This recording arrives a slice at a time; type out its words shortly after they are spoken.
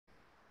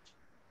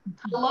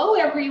Hello,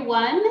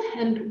 everyone,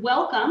 and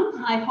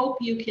welcome. I hope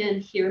you can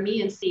hear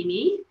me and see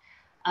me.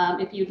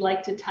 If you'd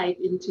like to type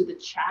into the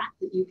chat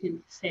that you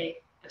can say,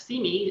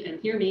 see me and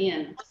hear me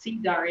and see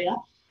Daria,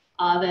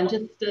 then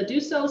just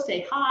do so,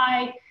 say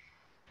hi,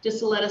 just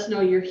to let us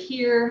know you're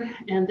here,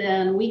 and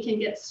then we can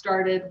get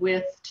started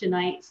with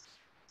tonight's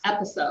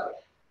episode.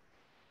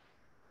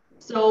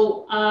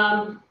 So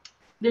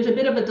there's a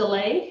bit of a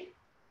delay.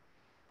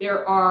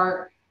 There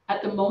are,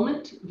 at the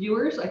moment,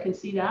 viewers, I can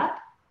see that.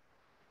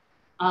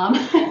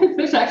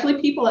 There's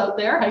actually people out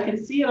there. I can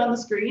see it on the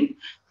screen.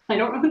 I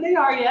don't know who they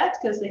are yet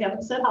because they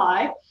haven't said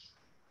hi.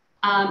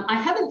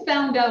 I haven't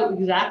found out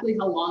exactly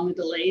how long the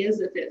delay is,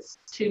 if it's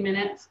 2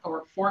 minutes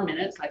or 4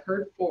 minutes. I've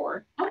heard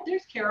 4. Oh,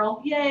 there's Carol.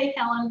 Yay,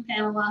 Helen,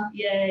 Pamela,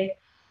 yay.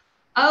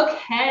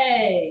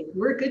 Okay,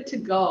 we're good to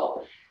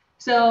go.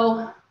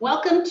 So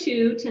welcome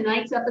to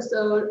tonight's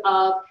episode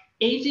of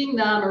Aging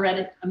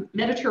the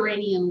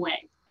Mediterranean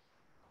Way.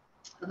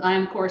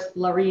 I'm, of course,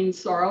 Laureen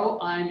Sorrow.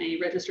 I'm a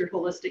registered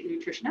holistic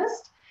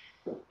nutritionist,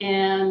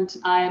 and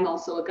I'm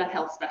also a gut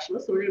health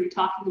specialist. So we're going to be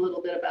talking a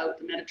little bit about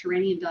the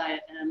Mediterranean diet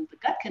and the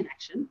gut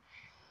connection.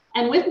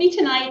 And with me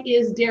tonight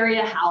is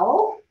Daria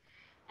Howell,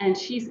 and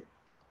she's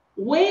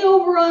way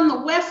over on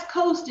the West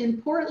Coast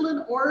in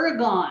Portland,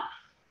 Oregon,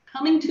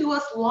 coming to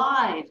us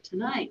live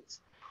tonight.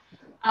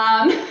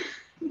 And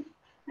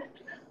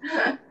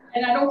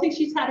I don't think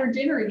she's had her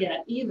dinner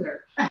yet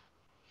either.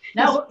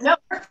 No,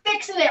 we're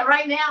fixing it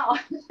right now.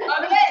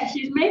 Okay,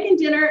 she's making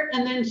dinner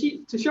and then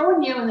she's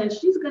showing you, and then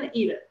she's going to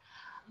eat it.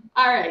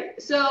 All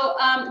right, so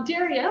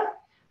Daria,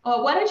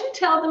 why don't you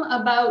tell them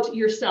about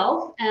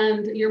yourself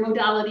and your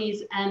modalities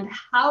and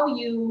how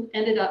you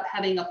ended up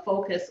having a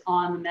focus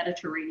on the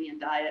Mediterranean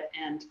diet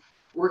and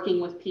working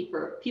with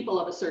people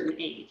of a certain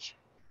age?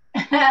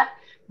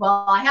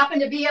 Well, I happen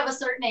to be of a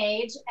certain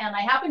age, and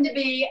I happen to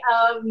be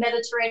of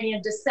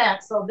Mediterranean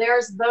descent. So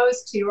there's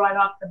those two right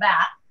off the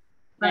bat.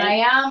 But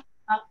I am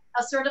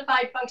a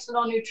certified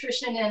functional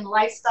nutrition and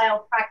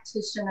lifestyle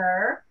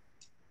practitioner.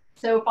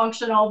 So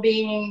functional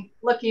being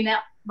looking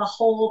at the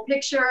whole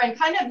picture and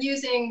kind of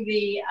using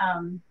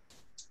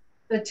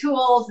the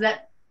tools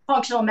that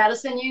functional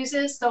medicine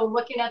uses. So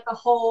looking at the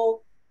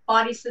whole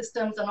body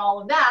systems and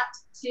all of that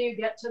to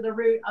get to the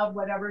root of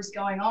whatever's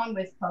going on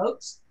with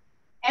folks.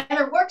 And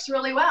it works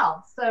really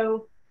well.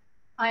 So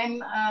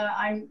I'm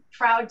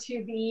proud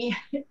to be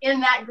in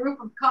that group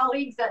of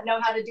colleagues that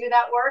know how to do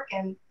that work,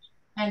 and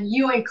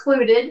you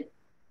included.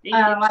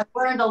 I've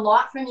learned a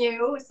lot from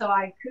you, so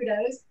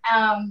kudos.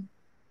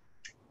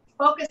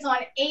 Focus on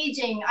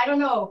aging. I don't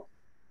know.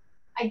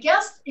 I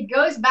guess it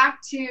goes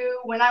back to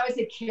when I was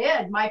a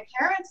kid. My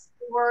parents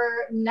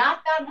were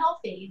not that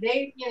healthy.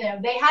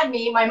 They had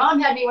me. My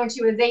mom had me when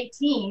she was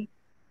 18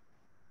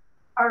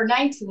 or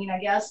 19, I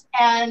guess.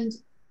 And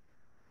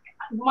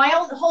my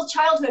whole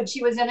childhood,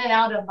 she was in and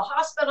out of the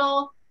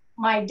hospital.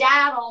 My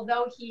dad,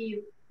 although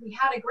he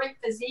had a great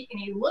physique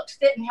and he looked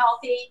fit and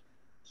healthy,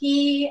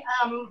 he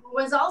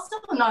was also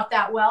not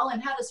that well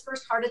and had his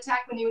first heart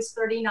attack when he was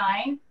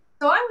 39.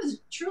 So I was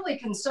truly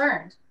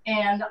concerned,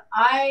 and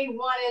I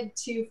wanted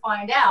to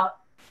find out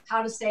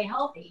how to stay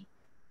healthy.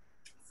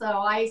 So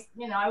I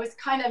was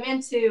kind of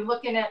into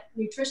looking at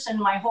nutrition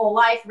my whole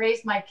life,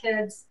 raised my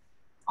kids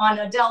on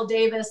Adele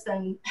Davis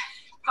and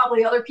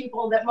probably other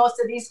people that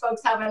most of these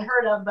folks haven't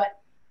heard of, but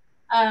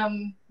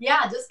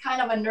just kind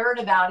of a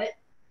nerd about it.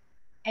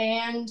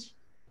 And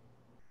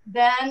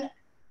then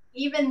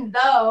even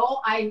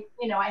though I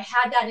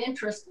had that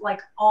interest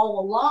like all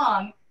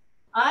along,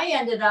 I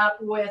ended up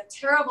with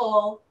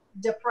terrible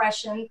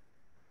depression,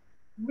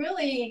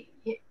 really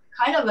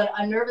kind of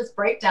a nervous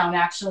breakdown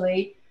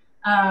actually,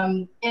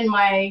 in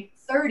my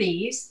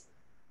 30s.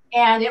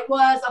 And it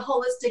was a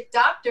holistic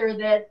doctor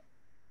that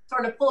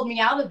sort of pulled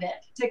me out of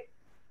it.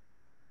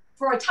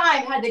 For a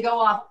time, had to go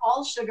off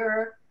all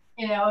sugar,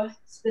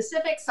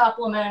 specific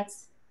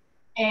supplements,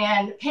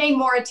 and paying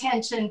more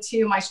attention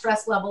to my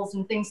stress levels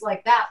and things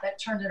like that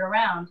turned it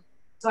around.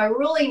 So I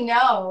really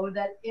know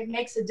that it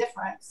makes a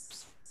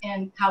difference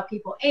in how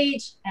people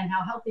age and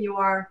how healthy you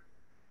are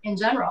in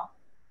general.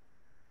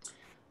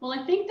 Well,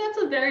 I think that's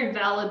a very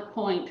valid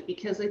point,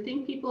 because I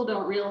think people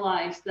don't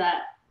realize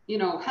that,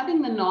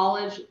 having the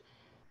knowledge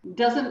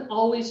doesn't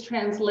always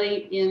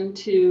translate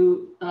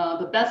into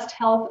the best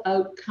health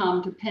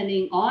outcome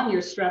depending on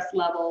your stress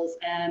levels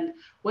and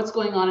what's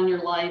going on in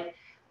your life.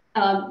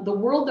 The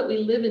world that we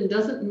live in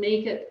doesn't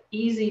make it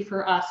easy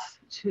for us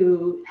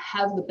to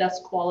have the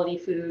best quality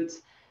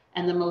foods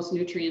and the most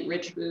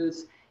nutrient-rich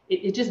foods.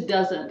 It just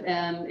doesn't,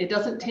 and it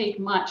doesn't take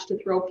much to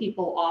throw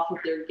people off of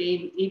their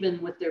game, even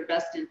with their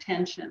best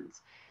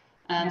intentions.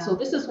 And so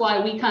this is why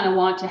we kind of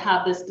want to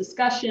have this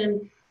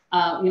discussion.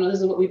 This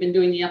is what we've been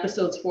doing the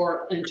episodes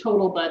for in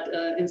total, but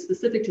in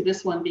specific to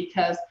this one,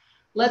 because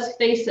let's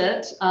face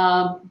it,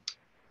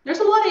 there's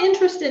a lot of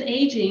interest in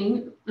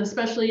aging,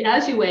 especially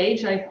as you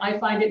age. I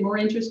find it more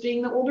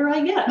interesting the older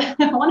I get.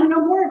 I want to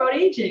know more about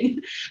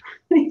aging.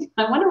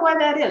 I wonder why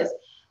that is.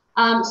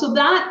 So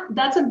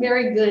that's a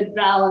very good,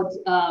 valid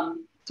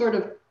sort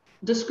of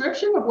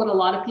description of what a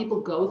lot of people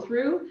go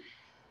through.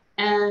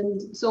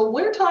 And so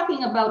we're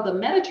talking about the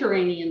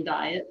Mediterranean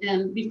diet.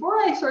 And before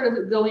I sort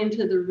of go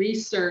into the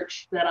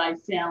research that I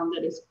found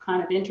that is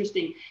kind of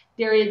interesting,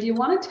 Daria, do you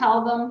want to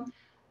tell them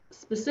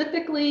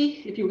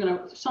specifically, if you were going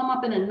to sum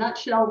up in a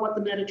nutshell, what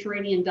the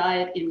Mediterranean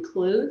diet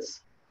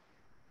includes?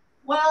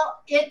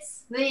 Well,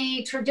 it's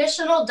the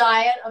traditional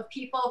diet of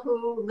people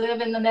who live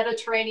in the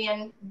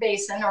Mediterranean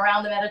basin,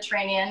 around the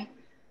Mediterranean.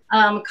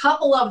 A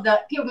couple of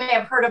the people may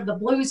have heard of the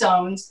blue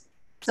zones.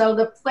 So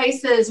the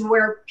places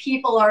where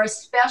people are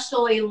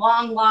especially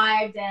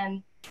long-lived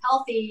and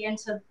healthy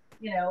into,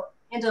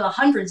 into the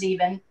hundreds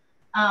even.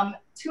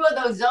 Two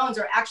of those zones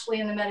are actually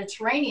in the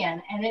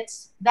Mediterranean, and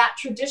it's that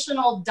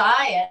traditional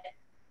diet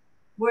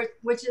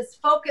which is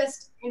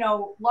focused,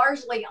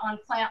 largely on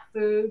plant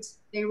foods.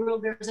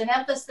 There's an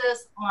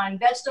emphasis on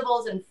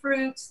vegetables and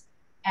fruits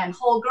and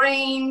whole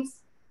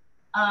grains,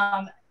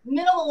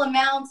 minimal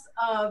amounts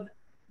of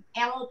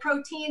animal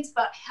proteins,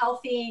 but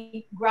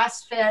healthy,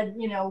 grass-fed,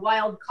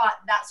 wild caught,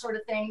 that sort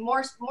of thing.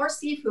 More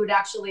seafood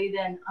actually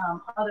than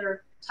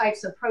other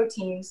types of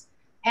proteins,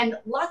 and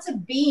lots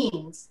of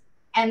beans.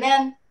 And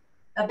then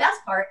the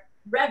best part,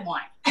 red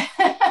wine.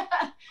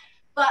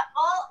 But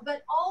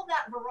all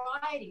that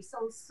variety,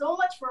 so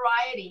much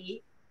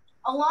variety,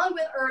 along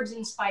with herbs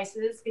and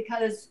spices,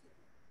 because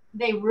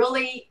they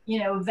really,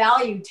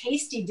 value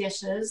tasty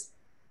dishes.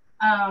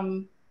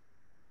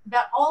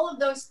 That all of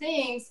those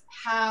things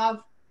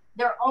have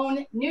their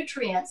own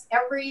nutrients.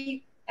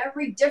 Every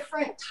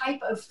different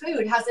type of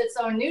food has its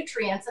own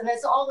nutrients, and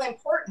it's all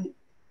important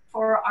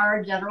for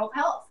our general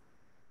health.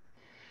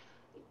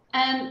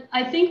 And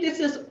I think this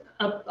is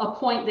a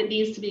point that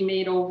needs to be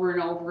made over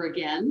and over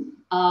again,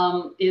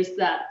 is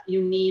that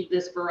you need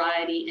this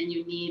variety and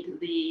you need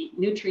the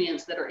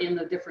nutrients that are in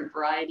the different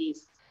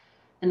varieties.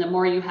 And the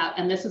more you have,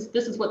 and this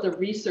is what the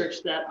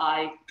research that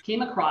I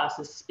came across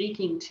is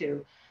speaking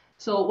to.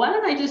 So why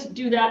don't I just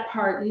do that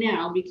part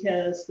now,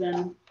 because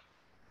then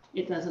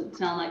it doesn't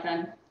sound like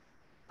I'm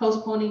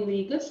postponing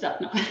the good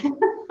stuff now.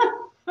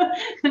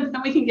 And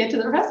then we can get to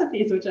the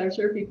recipes, which I'm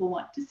sure people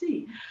want to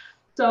see.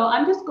 So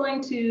I'm just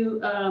going to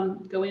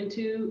go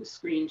into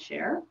screen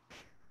share.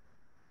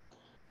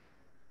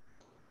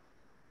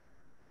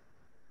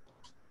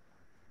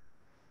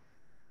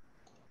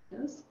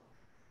 Yes.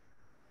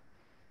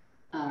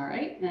 All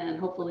right, and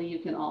hopefully you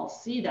can all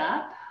see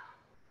that.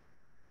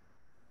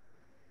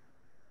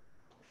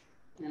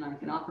 And I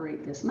can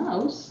operate this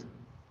mouse.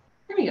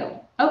 There we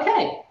go.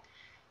 Okay,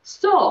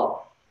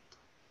 so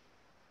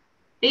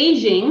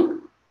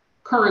aging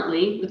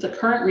currently, with the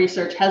current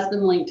research, has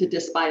been linked to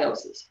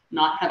dysbiosis,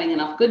 not having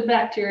enough good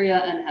bacteria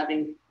and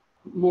having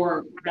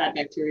more bad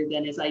bacteria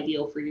than is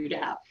ideal for you to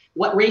have.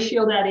 What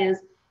ratio that is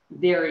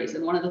varies.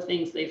 And one of the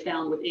things they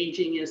found with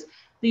aging is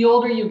the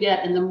older you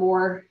get and the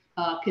more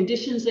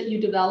conditions that you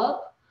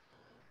develop,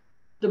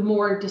 the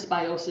more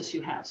dysbiosis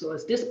you have. So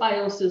as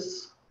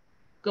dysbiosis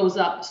goes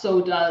up,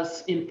 so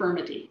does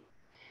infirmity.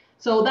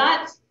 So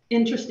that's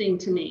interesting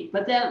to me.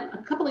 But then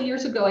a couple of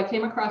years ago, I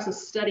came across a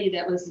study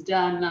that was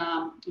done,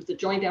 it was a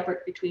joint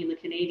effort between the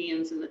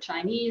Canadians and the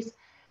Chinese,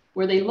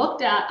 where they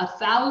looked at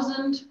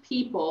 1,000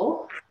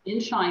 people in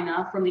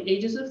China from the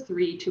ages of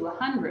 3 to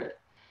 100.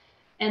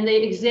 And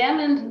they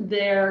examined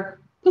their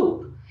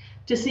poop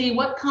to see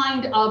what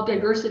kind of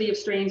diversity of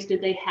strains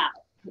did they have.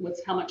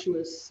 How much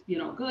was,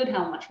 good,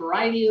 how much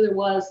variety there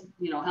was,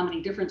 how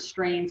many different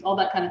strains, all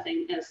that kind of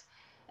thing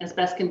as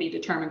best can be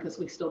determined, because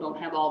we still don't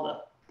have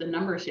all the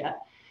numbers yet.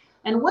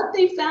 And what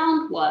they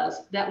found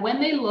was that when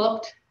they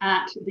looked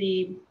at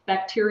the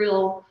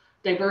bacterial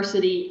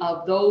diversity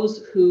of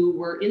those who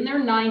were in their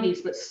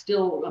 90s but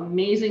still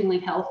amazingly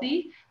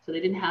healthy, so they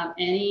didn't have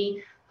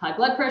any high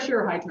blood pressure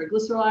or high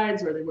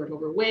triglycerides, or they weren't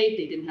overweight,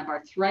 they didn't have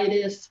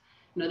arthritis,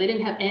 they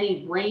didn't have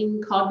any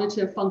brain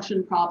cognitive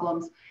function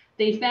problems,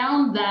 they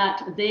found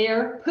that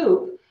their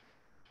poop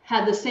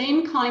had the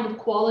same kind of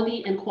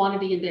quality and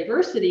quantity and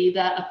diversity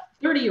that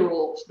the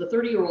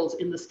 30-year-olds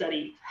in the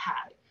study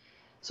had.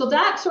 So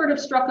that sort of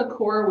struck a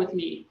chord with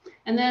me.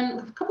 And then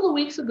a couple of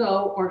weeks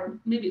ago, or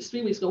maybe it's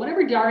 3 weeks ago,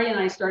 whenever Daria and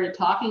I started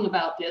talking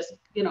about this,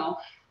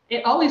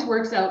 it always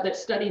works out that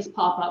studies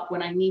pop up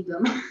when I need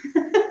them.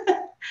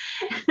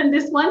 And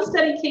this one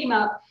study came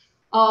up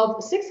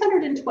of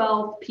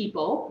 612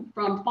 people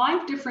from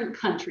 5 different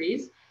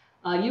countries,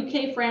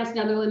 UK, France,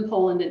 Netherlands,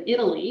 Poland, and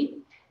Italy.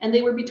 And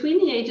they were between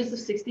the ages of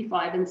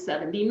 65 and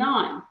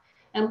 79.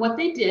 And what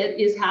they did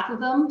is half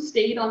of them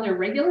stayed on their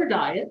regular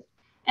diet,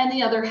 and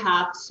the other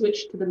half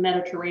switched to the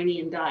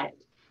Mediterranean diet.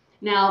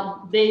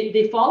 Now,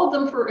 they followed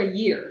them for a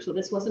year, so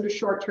this wasn't a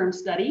short-term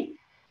study.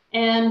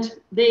 And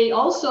they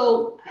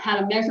also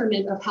had a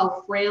measurement of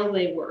how frail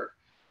they were.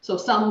 So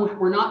some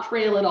were not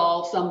frail at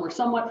all, some were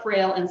somewhat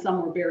frail, and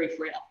some were very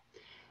frail.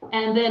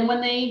 And then when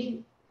they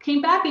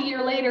came back a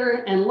year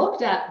later and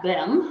looked at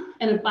them,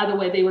 and by the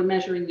way, they were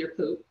measuring their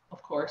poop,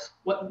 of course.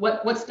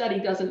 What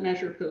study doesn't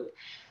measure poop?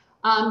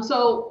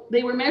 So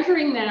they were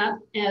measuring that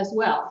as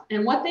well.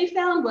 And what they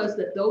found was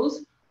that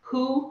those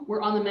who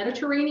were on the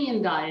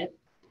Mediterranean diet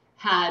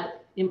had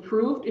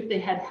improved. If they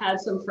had had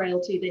some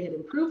frailty, they had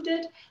improved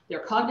it. Their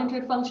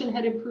cognitive function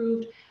had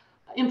improved.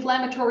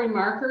 Inflammatory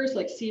markers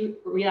like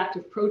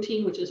C-reactive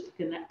protein, which is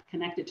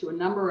connected to a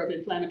number of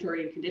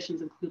inflammatory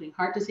conditions, including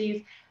heart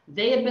disease,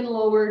 they had been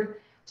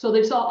lowered. So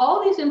they saw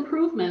all these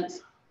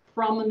improvements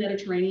from the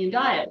Mediterranean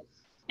diet.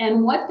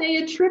 And what they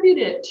attribute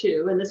it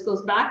to, and this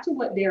goes back to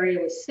what Daria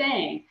was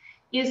saying,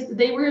 is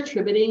they were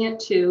attributing it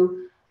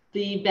to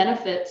the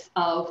benefits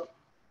of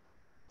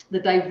the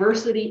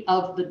diversity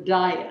of the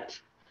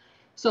diet.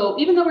 So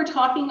even though we're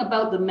talking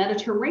about the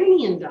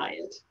Mediterranean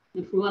diet,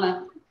 if we want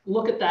to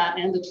look at that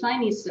and the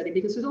Chinese study,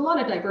 because there's a lot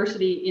of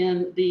diversity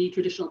in the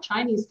traditional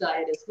Chinese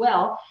diet as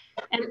well.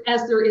 And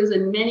as there is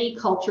in many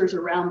cultures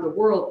around the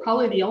world,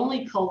 probably the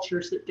only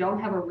cultures that don't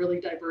have a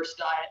really diverse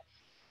diet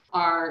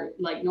are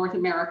like North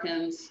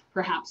Americans,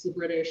 perhaps the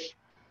British,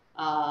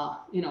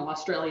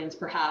 Australians,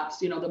 perhaps,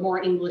 the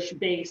more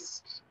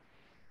English-based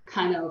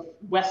kind of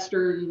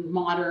Western,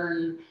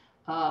 modern,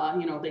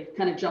 they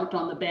kind of jumped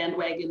on the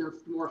bandwagon of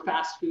more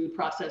fast food,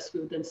 processed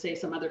food than say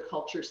some other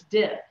cultures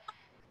did.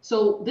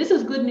 So this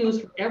is good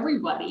news for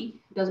everybody.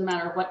 It doesn't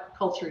matter what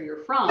culture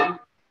you're from,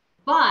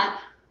 but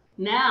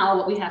now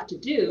what we have to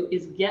do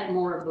is get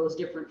more of those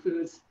different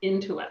foods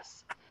into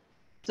us.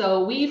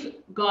 So we've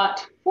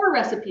got 4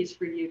 recipes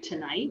for you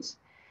tonight.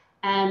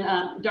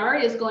 And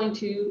Daria is going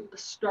to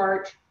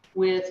start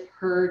with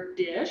her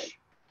dish.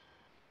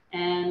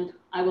 And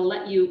I will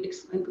let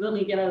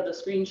me get out of the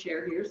screen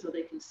share here so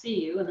they can see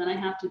you. And then I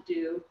have to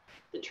do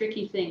the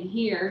tricky thing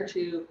here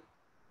to,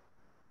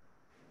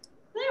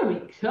 there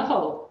we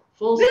go,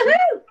 full screen.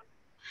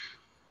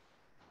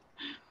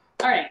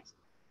 All right.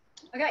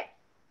 Okay,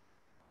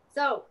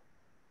 so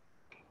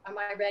am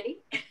I ready?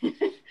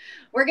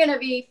 We're gonna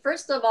be,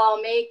 first of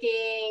all,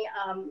 making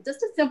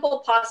just a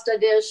simple pasta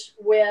dish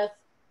with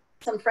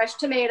some fresh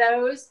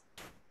tomatoes.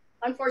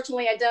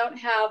 Unfortunately, I don't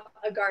have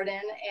a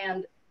garden,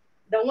 and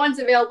the ones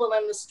available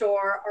in the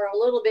store are a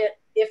little bit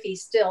iffy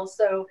still.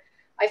 So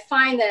I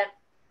find that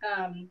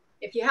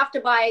if you have to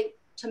buy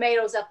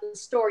tomatoes at the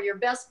store, your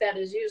best bet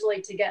is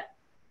usually to get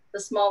the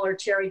smaller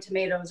cherry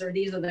tomatoes, or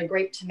these are the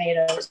grape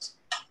tomatoes.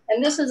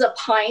 And this is a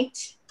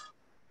pint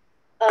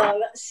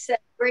of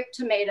grape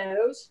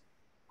tomatoes.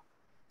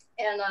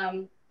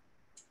 And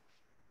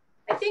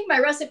I think my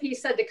recipe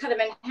said to cut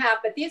them in half,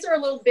 but these are a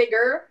little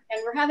bigger,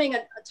 and we're having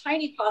a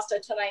tiny pasta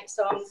tonight.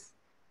 So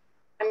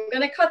I'm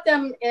gonna cut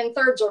them in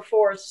thirds or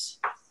fourths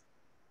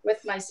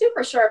with my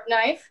super sharp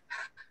knife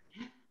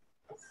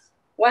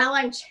while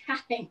I'm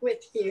chatting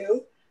with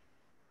you.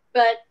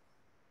 But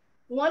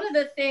one of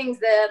the things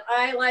that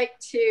I like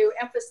to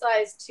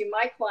emphasize to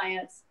my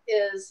clients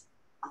is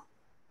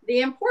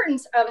the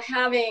importance of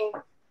having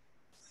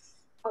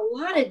a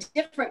lot of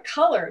different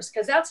colors,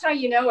 because that's how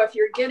you know if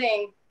you're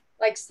getting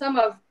like some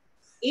of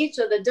each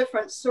of the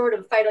different sort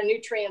of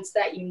phytonutrients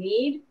that you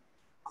need.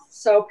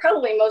 So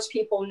probably most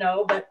people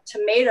know, but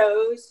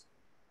tomatoes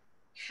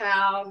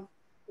have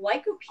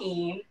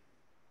lycopene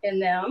in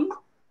them,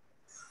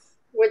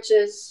 which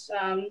is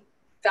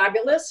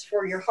fabulous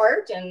for your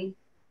heart and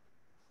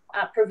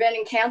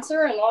preventing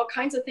cancer and all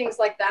kinds of things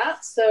like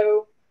that.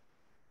 So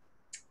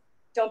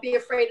don't be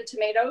afraid of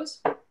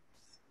tomatoes.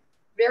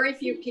 Very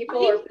few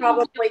people are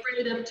probably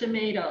afraid of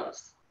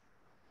tomatoes.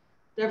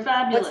 They're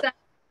fabulous. What's that?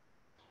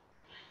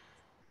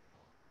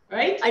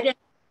 Right? I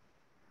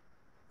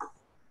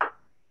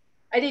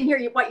didn't hear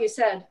what you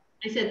said.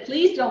 I said,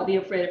 please don't be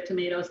afraid of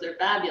tomatoes. They're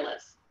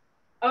fabulous.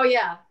 Oh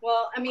yeah.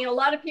 Well, I mean, a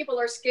lot of people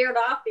are scared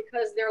off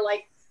because they're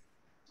like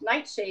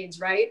nightshades,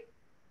 right?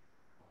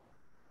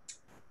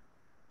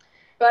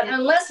 But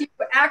unless you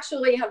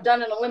actually have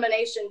done an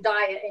elimination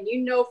diet and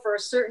you know for a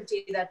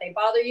certainty that they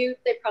bother you,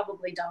 they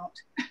probably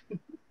don't.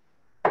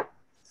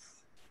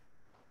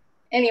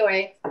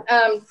 Anyway,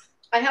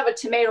 I have a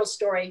tomato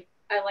story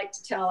I like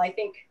to tell. I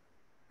think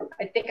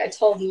I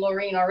told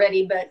Laureen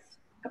already, but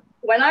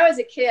when I was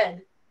a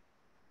kid,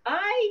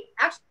 I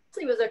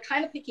actually was a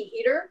kind of picky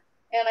eater,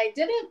 and I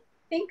didn't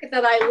think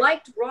that I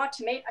liked raw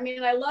tomato. I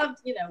mean, I loved,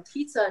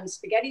 pizza and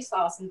spaghetti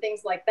sauce and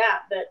things like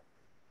that, but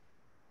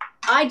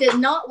I did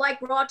not like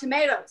raw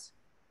tomatoes.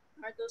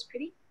 Aren't those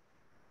pretty?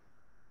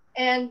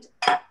 And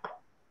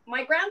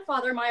my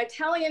grandfather, my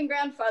Italian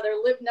grandfather,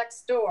 lived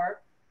next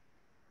door,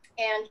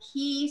 and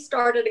he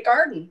started a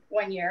garden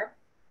one year.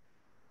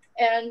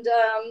 And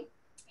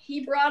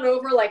he brought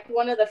over like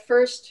one of the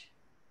first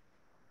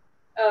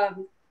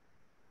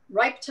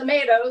ripe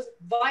tomatoes,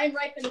 vine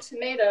ripened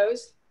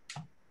tomatoes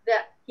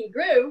that he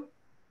grew.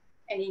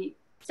 And he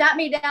sat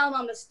me down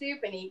on the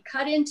stoop and he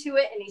cut into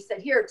it and he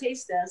said, "Here,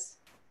 taste this."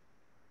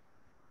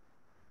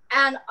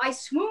 And I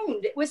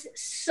swooned. It was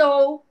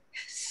so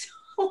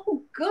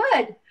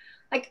good.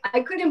 Like,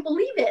 I couldn't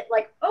believe it.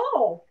 Like,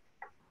 oh,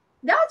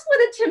 that's what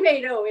a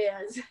tomato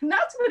is.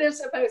 That's what it's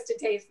supposed to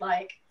taste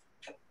like.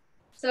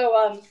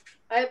 So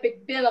I've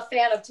been a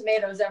fan of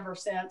tomatoes ever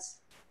since.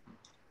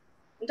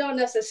 Don't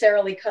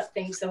necessarily cut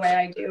things the way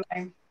I do.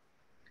 I'm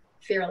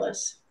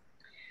fearless.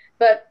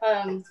 But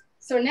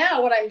so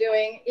now what I'm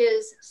doing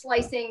is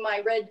slicing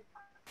my red.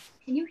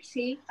 Can you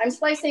see? I'm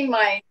slicing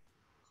my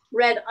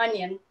red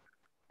onion.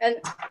 And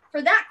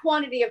for that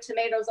quantity of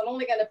tomatoes, I'm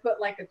only going to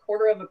put like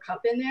 1/4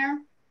 cup in there.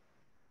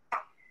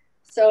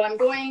 So I'm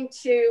going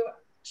to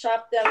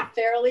chop them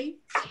fairly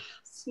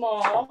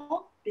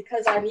small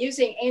because I'm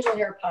using angel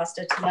hair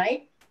pasta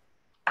tonight.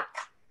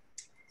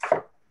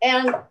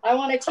 And I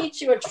want to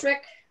teach you a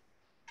trick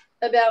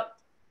about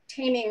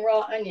taming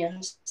raw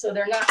onions so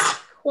they're not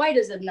quite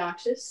as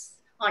obnoxious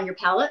on your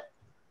palate.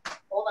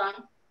 Hold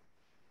on.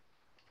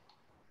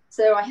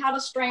 So I have a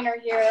strainer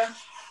here.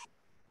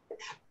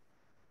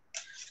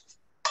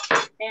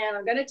 And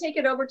I'm going to take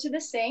it over to the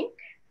sink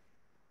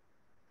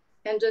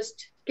and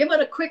just give it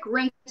a quick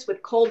rinse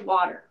with cold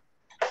water.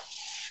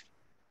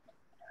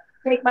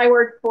 Take my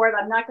word for it,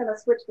 I'm not going to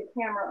switch the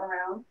camera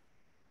around.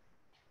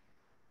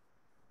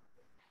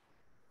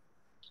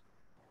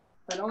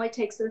 It only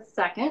takes a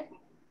second.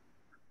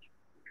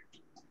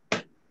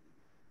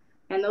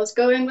 And those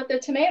go in with the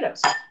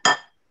tomatoes.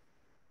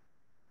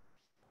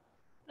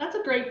 That's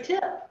a great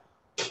tip.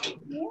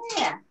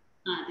 Yeah.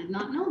 I did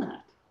not know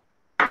that.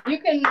 You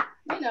can,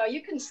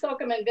 you can soak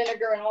them in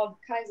vinegar and all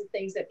kinds of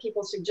things that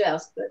people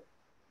suggest, but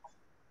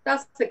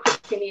that's the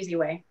quick and easy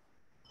way.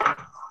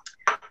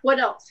 What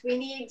else? We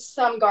need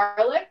some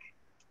garlic.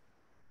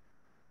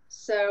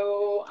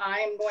 So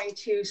I'm going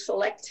to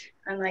select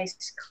a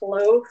nice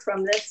clove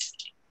from this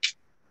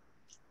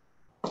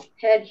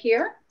head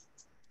here.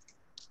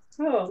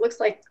 Oh, it looks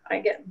like I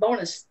get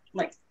bonus,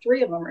 like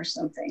 3 of them or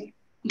something.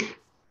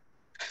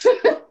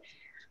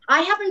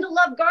 I happen to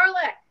love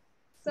garlic.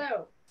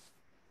 So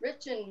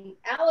Rich and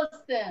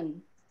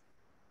Allison,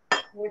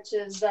 which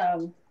is,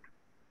 I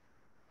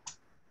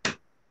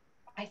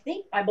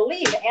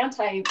believe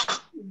antibacterial,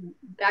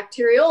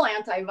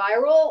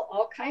 antiviral,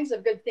 all kinds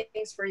of good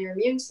things for your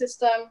immune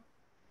system.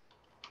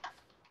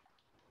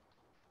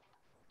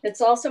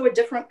 It's also a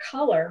different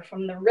color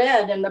from the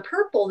red and the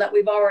purple that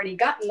we've already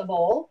got in the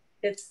bowl.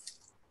 It's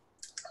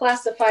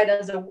classified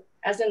as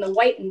in the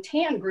white and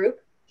tan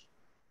group,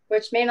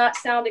 which may not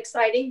sound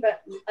exciting,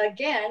 but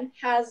again,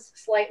 has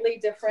slightly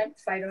different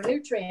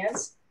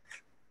phytonutrients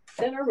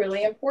that are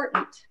really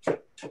important.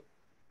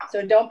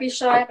 So don't be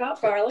shy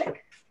about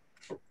garlic.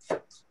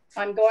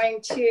 I'm going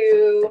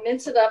to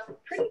mince it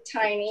up pretty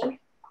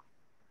tiny.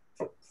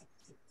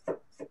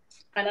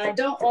 And I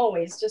don't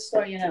always, just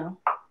so you know.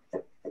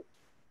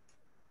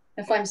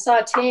 If I'm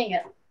sauteing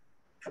it,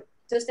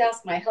 just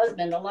ask my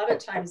husband. A lot of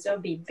times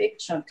there'll be big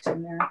chunks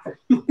in there.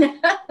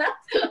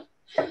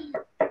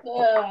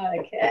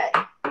 Okay.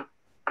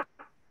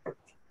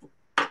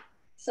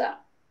 So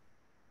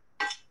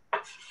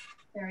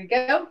there we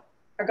go.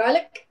 Our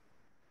garlic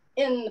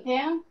in the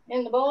pan,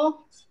 in the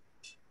bowl.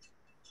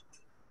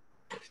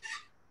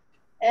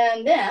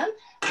 And then,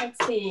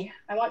 let's see,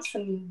 I want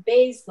some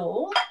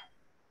basil.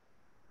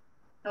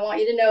 I want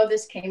you to know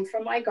this came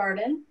from my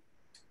garden.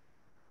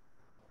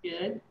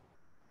 Good.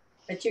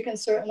 But you can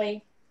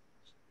certainly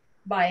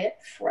buy it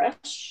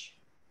fresh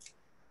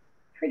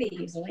pretty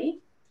easily.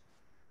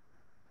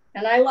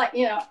 And I like,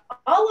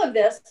 all of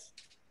this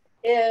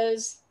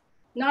is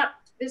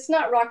it's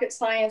not rocket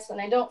science,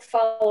 and I don't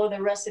follow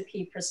the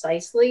recipe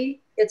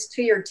precisely. It's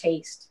to your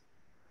taste.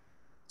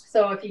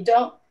 So if you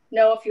don't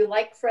know if you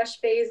like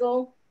fresh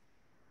basil,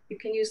 you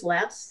can use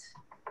less.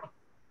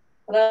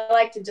 But I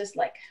like to just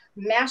like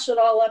mash it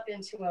all up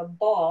into a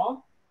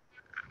ball,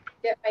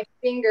 get my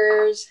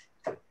fingers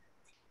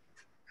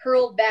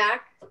curled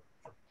back,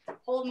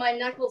 hold my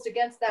knuckles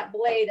against that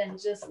blade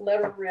and just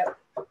let her rip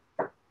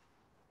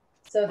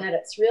so that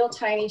it's real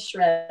tiny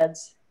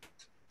shreds.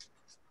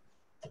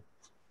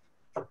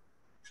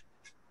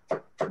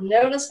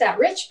 Notice that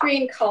rich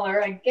green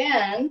color,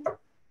 again,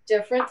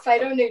 different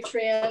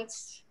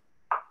phytonutrients,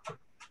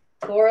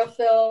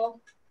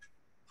 chlorophyll,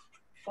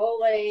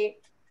 folate,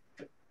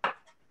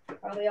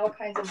 probably all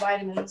kinds of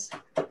vitamins,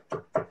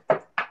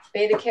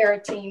 beta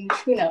carotene,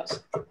 who knows?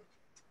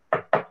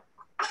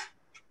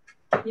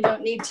 You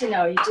don't need to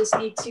know, you just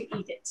need to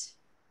eat it.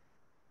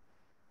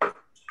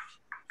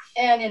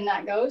 And in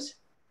that goes.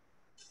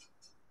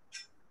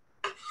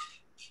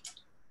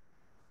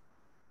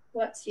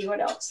 Let's see what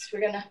else.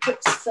 We're gonna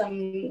put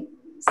some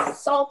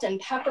salt and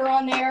pepper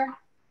on there.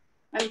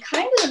 I'm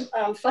kind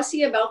of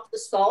fussy about the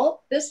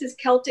salt. This is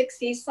Celtic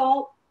sea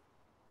salt,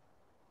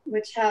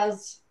 which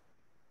has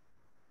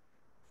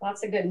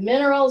lots of good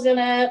minerals in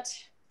it.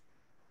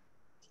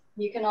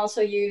 You can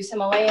also use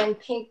Himalayan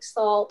pink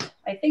salt.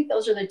 I think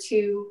those are the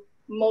 2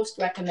 most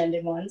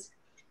recommended ones.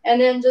 And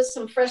then just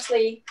some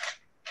freshly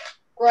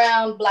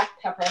ground black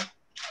pepper.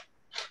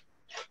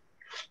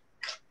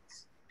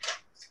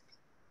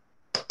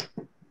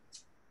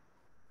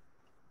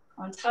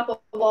 On top of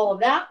all of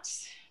that,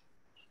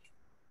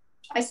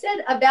 I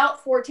said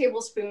about 4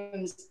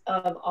 tablespoons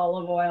of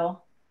olive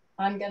oil.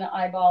 I'm gonna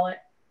eyeball it.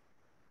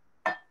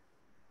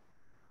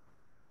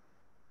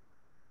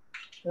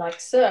 Like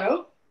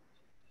so.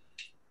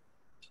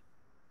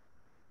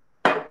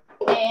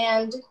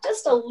 And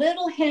just a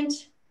little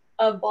hint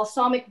of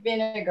balsamic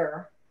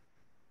vinegar,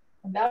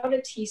 about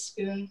a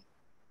teaspoon.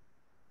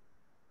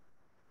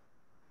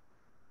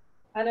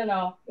 I don't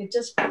know, it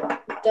just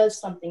does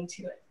something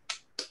to it.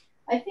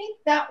 I think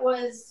that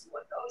was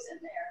what goes in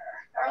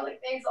there.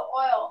 Garlic, basil,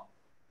 oil.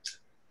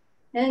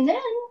 And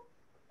then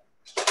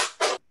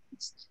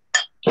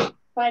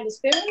find a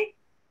spoon,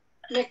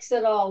 mix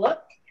it all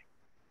up.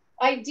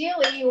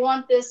 Ideally, you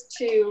want this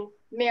to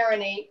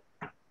marinate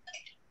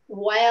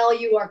while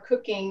you are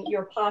cooking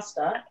your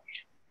pasta.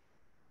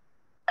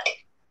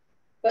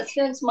 But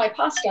since my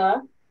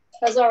pasta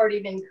has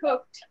already been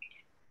cooked,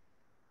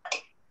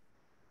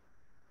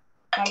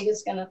 I'm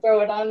just going to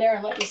throw it on there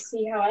and let you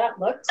see how that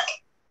looks.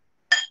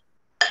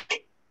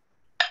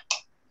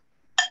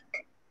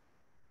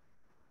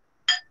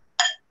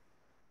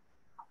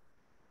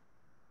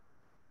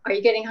 Are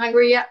you getting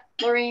hungry yet,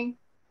 Maureen?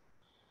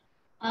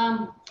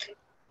 I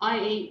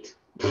ate.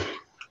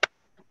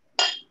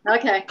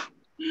 Okay.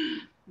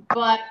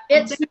 But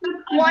it's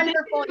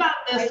wonderful. About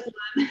this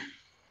one.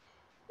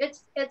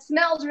 It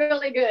smells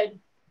really good.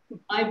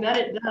 I bet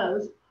it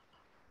does.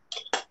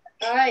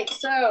 All right,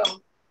 so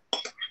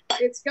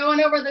it's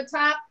going over the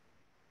top.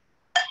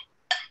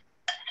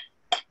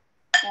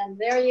 And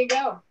there you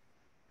go.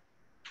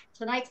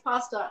 Tonight's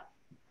pasta.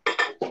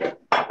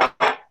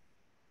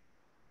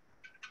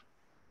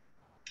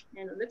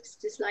 And it looks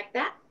just like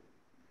that.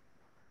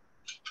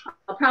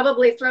 I'll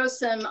probably throw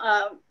some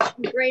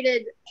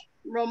grated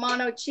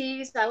Romano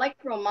cheese. I like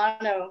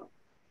Romano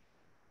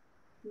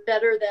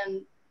better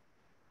than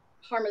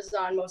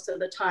Parmesan most of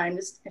the time.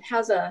 It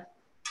has a,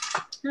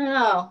 I don't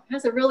know, it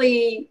has a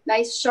really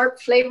nice sharp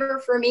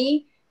flavor for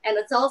me. And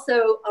it's also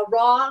a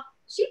raw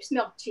sheep's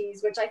milk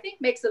cheese, which I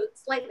think makes it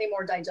slightly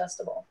more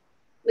digestible.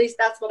 At least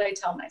that's what I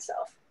tell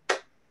myself.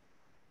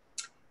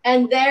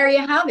 And there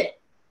you have it.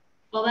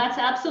 Well, that's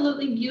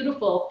absolutely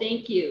beautiful.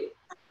 Thank you.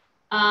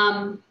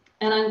 And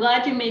I'm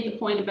glad you made the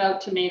point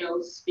about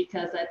tomatoes,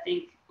 because I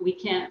think we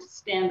can't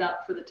stand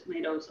up for the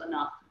tomatoes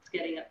enough. It's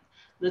getting it.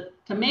 The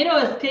tomato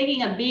is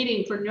taking a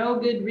beating for no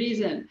good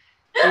reason.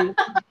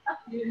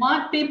 You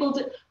want people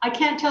to, I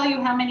can't tell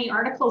you how many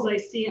articles I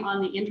see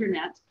on the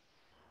internet,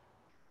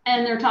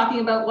 and they're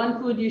talking about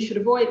one food you should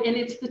avoid, and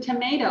it's the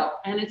tomato.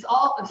 And it's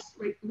all,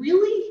 like,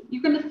 really?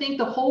 You're going to think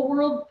the whole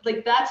world,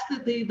 like that's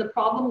the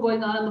problem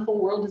going on in the whole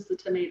world is the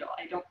tomato?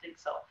 I don't think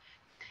so.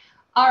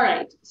 All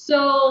right,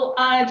 so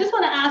I just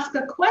want to ask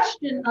a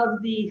question of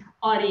the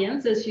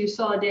audience. As you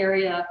saw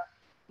Daria,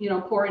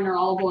 pour in her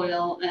olive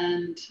oil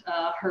and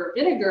her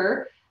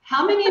vinegar.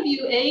 How many of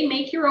you, A,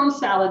 make your own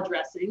salad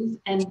dressings,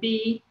 and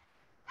B,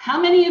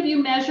 how many of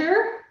you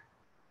measure,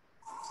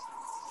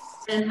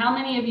 and how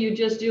many of you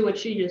just do what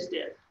she just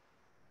did?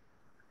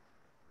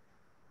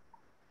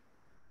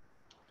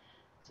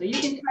 So you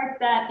can type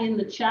that in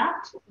the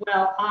chat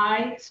while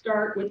I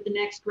start with the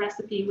next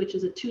recipe, which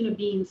is a tuna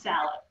bean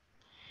salad.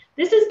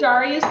 This is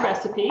Daria's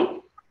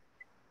recipe.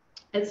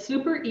 It's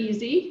super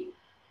easy.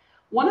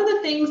 One of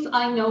the things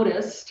I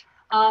noticed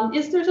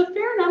is there's a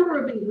fair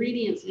number of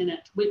ingredients in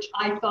it, which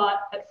I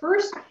thought at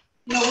first,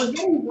 we're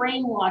getting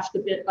brainwashed a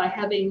bit by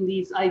having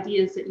these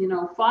ideas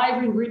that,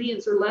 5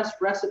 ingredients or less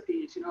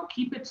recipes,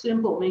 keep it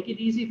simple, make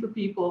it easy for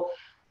people,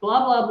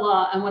 blah, blah,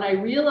 blah. And what I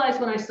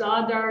realized when I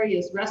saw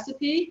Daria's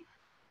recipe,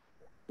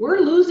 we're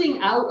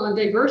losing out on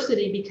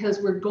diversity because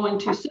we're going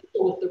too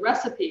simple with the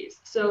recipes.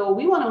 So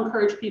we want to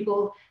encourage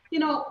people,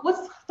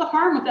 what's the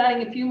harm with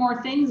adding a few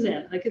more things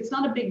in? Like, it's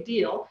not a big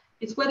deal.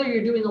 It's whether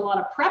you're doing a lot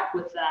of prep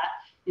with that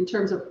in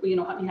terms of,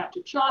 you have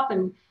to chop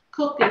and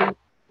cook and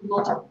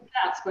multiple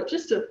steps, but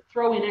just to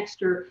throw in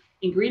extra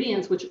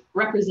ingredients which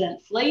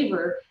represent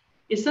flavor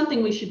is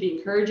something we should be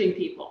encouraging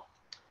people.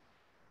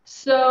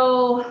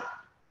 So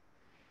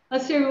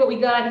let's see what we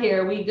got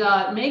here. We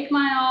got make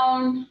my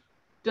own,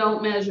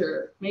 don't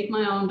measure. Make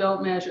my own,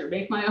 don't measure.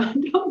 Make my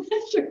own, don't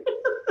measure.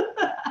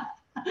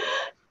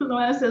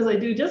 Luana says I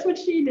do just what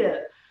she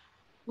did.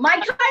 My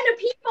kind of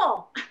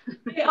people.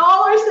 They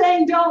all are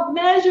saying don't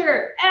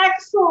measure.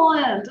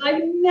 Excellent.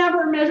 I've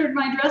never measured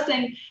my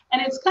dressing.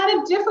 And it's kind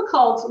of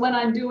difficult when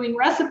I'm doing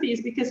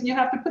recipes because you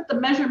have to put the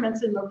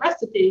measurements in the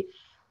recipe.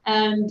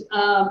 And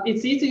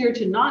it's easier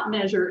to not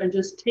measure and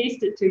just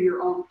taste it to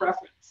your own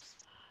preference.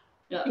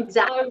 Yeah,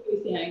 exactly.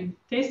 Everything.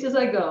 Taste as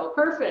I go.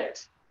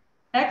 Perfect.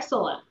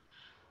 Excellent.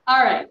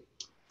 All right.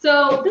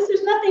 So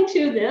there's nothing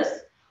to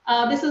this.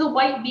 This is a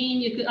white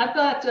bean. I've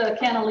got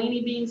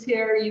cannellini beans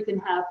here. You can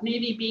have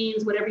navy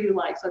beans, whatever you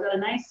like. So I've got a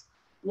nice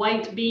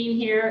white bean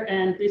here,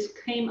 and this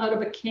came out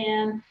of a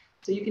can.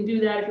 So you can do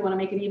that if you want to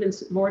make it even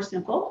more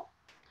simple.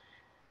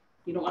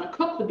 You don't want to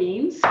cook the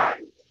beans.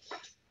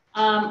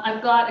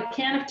 I've got a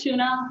can of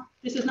tuna.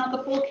 This is not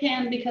the full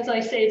can because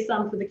I saved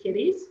some for the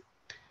kiddies.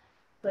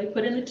 So I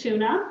put in the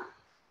tuna.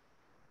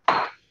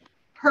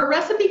 Her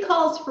recipe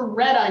calls for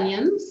red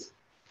onions,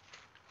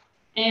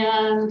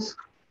 and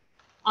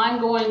I'm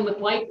going with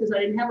white because I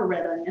didn't have a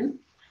red onion.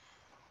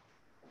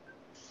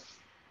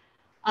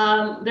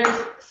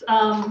 There's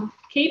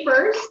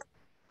capers.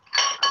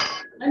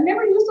 I've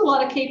never used a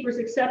lot of capers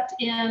except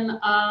in an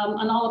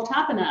olive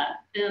tapenade,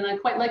 and I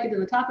quite like it in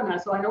the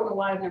tapenade, so I don't know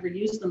why I've never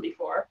used them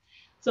before.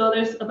 So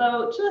there's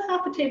about just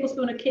half a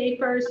tablespoon of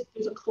capers.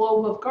 There's a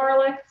clove of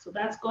garlic, so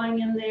that's going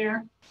in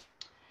there.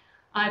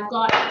 I've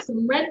got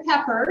some red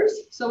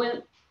peppers.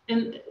 So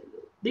and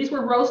these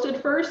were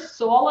roasted first.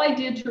 So all I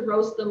did to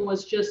roast them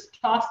was just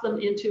toss them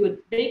into a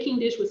baking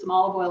dish with some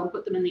olive oil and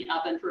put them in the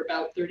oven for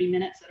about 30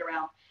 minutes at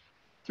around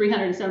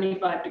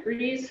 375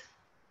 degrees.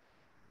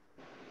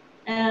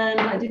 And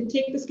I didn't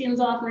take the skins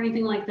off or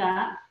anything like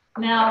that.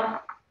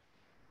 Now,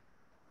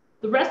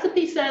 the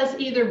recipe says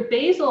either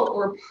basil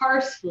or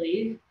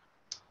parsley.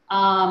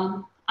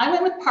 I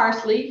went with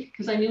parsley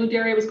because I knew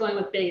Daria was going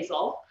with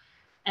basil.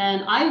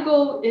 And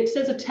it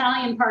says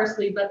Italian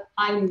parsley, but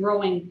I'm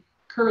growing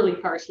curly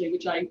parsley,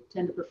 which I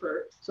tend to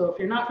prefer. So if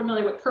you're not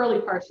familiar with curly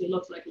parsley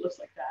looks like, it looks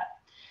like that.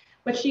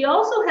 But she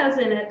also has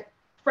in it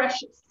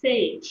fresh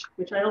sage,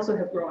 which I also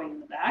have growing in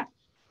the back.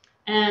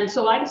 And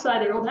so I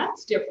decided, oh,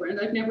 that's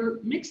different. I've never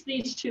mixed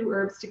these two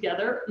herbs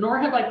together, nor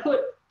have I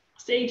put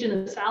sage in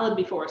a salad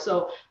before.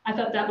 So I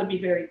thought that would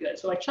be very good.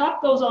 So I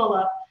chopped those all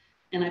up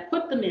and I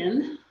put them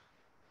in.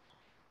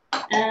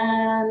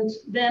 And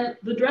then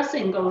the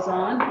dressing goes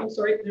on. Oh,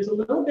 sorry, there's a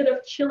little bit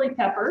of chili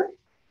pepper,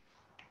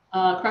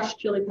 crushed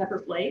chili pepper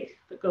flake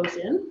that goes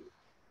in.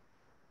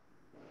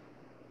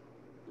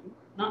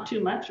 Not too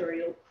much or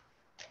you'll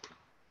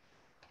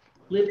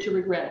live to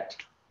regret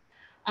it.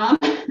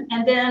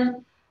 And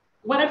then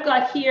what I've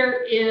got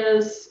here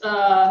is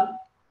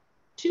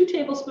 2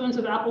 tablespoons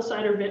of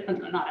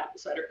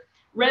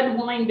red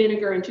wine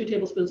vinegar and 2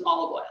 tablespoons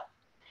olive oil.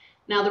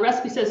 Now the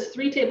recipe says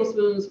 3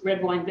 tablespoons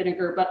red wine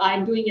vinegar, but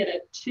I'm doing it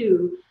at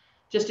 2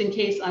 just in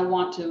case I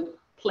want to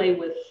play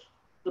with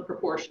the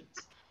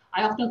proportions.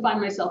 I often find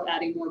myself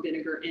adding more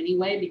vinegar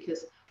anyway,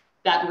 because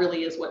that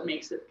really is what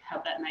makes it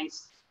have that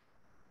nice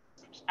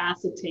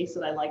acid taste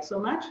that I like so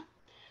much.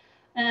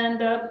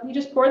 And you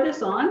just pour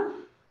this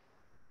on.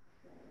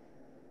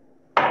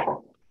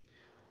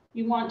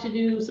 You want to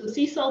do some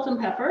sea salt and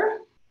pepper,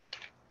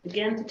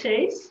 again to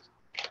taste.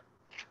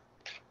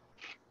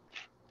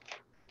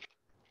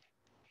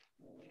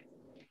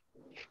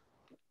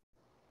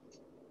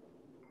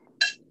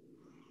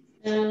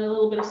 And a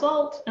little bit of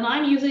salt, and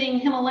I'm using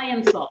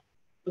Himalayan salt.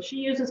 So she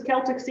uses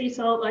Celtic sea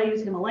salt, I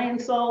use Himalayan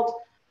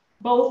salt.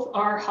 Both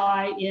are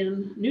high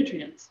in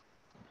nutrients.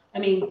 I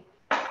mean,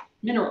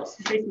 minerals,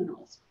 trace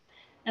minerals.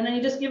 And then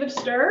you just give it a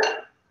stir.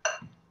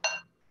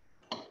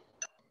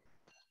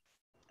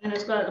 And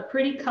it's got the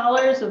pretty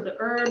colors of the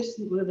herbs,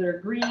 whether they're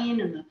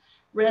green and the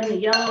red and the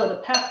yellow of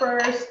the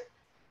peppers.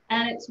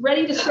 And it's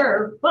ready to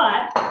serve,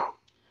 but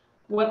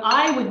what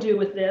I would do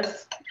with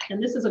this,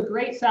 and this is a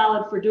great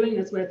salad for doing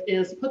this with,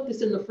 is put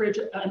this in the fridge,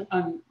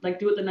 like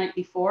do it the night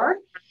before.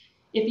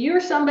 If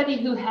you're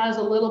somebody who has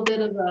a little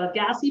bit of a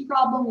gassy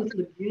problem with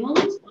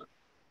legumes,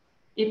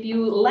 if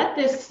you let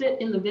this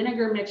sit in the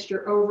vinegar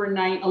mixture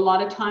overnight, a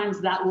lot of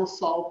times that will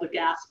solve the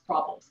gas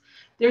problems.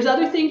 There's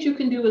other things you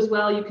can do as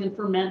well. You can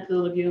ferment the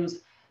legumes.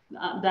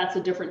 That's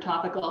a different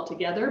topic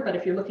altogether. But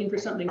if you're looking for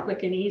something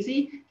quick and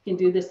easy, you can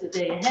do this the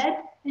day ahead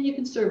and you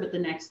can serve it the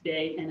next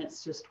day. And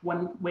it's just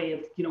one way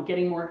of,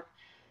 getting more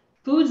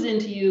foods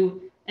into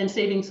you and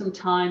saving some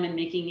time and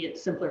making it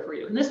simpler for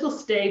you. And this will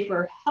stay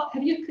for,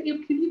 have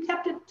you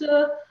kept it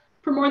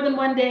for more than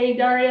one day,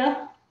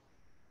 Daria?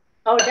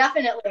 Oh,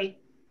 definitely.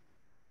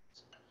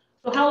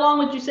 So how long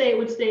would you say it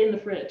would stay in the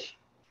fridge?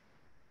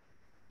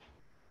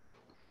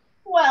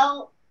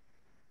 Well,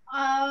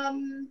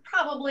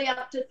 probably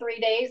up to 3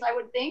 days, I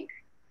would think.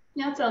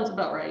 Yeah, that sounds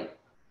about right.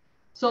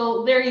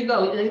 So there you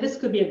go. This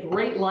could be a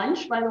great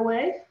lunch, by the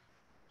way.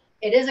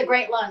 It is a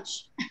great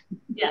lunch.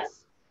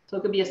 Yes. So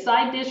it could be a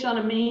side dish on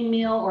a main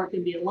meal, or it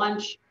could be a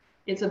lunch.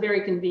 It's a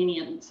very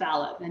convenient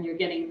salad, and you're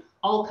getting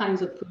all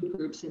kinds of food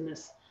groups in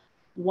this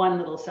one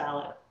little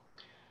salad.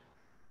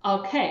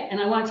 Okay, and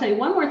I want to tell you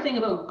one more thing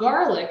about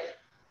garlic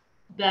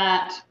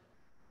that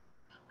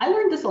I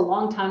learned this a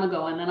long time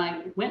ago, and then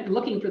I went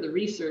looking for the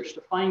research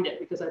to find it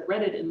because I'd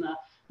read it in the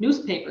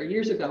newspaper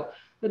years ago.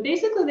 But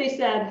basically they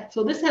said,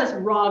 so this has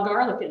raw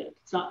garlic in it.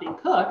 It's not being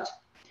cooked.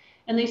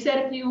 And they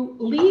said if you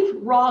leave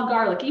raw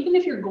garlic, even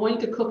if you're going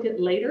to cook it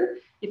later,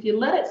 if you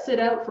let it sit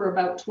out for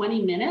about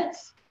 20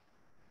 minutes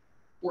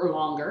or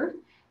longer,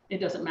 it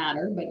doesn't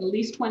matter, but at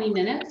least 20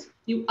 minutes,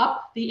 you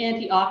up the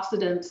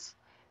antioxidants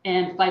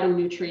and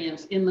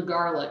phytonutrients in the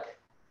garlic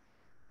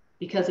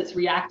because it's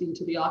reacting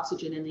to the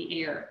oxygen in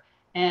the air.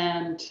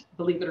 And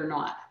believe it or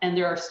not, and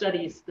there are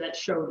studies that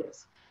show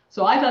this.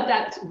 So I thought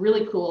that's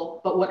really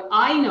cool. But what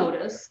I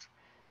noticed,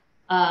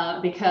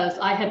 because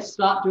I had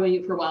stopped doing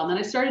it for a while, and then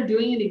I started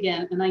doing it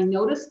again, and I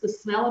noticed the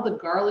smell of the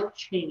garlic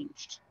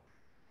changed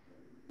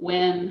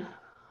when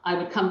I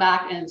would come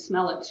back and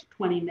smell it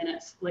 20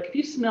 minutes. Like if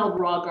you smelled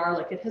raw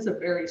garlic, it has a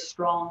very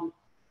strong,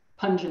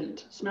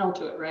 pungent smell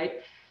to it,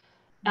 right?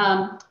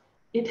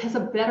 It has a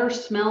better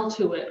smell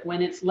to it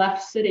when it's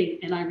left sitting.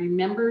 And I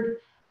remembered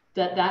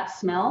that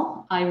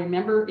smell, I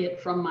remember it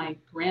from my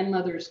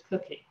grandmother's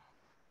cooking.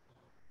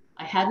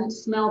 I hadn't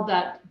smelled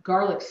that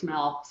garlic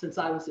smell since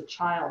I was a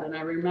child. And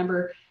I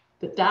remember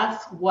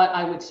that's what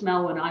I would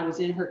smell when I was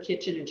in her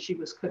kitchen and she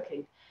was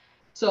cooking.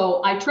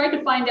 So I tried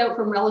to find out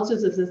from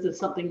relatives if this is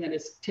something that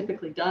is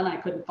typically done. I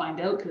couldn't find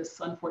out because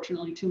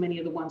unfortunately too many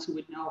of the ones who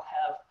would know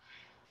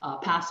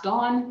have passed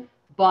on.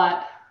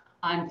 But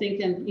I'm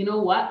thinking, you know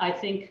what? I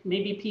think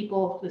maybe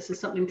this is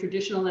something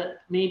traditional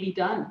that may be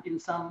done in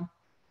some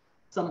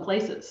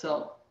places.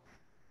 So,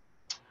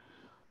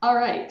 all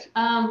right.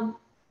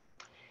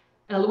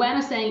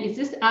 Luana's saying, is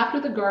this after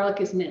the garlic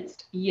is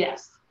minced?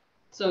 Yes.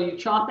 So you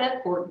chop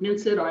it or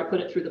mince it, or I put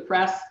it through the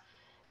press,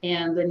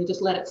 and then you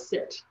just let it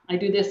sit. I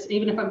do this,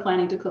 even if I'm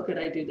planning to cook it,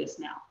 I do this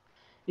now.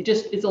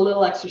 It's a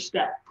little extra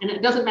step. And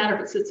it doesn't matter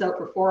if it sits out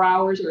for 4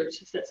 hours or it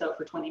sits out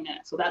for 20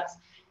 minutes. So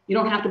you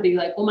don't have to be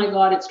like, oh my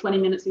God, it's 20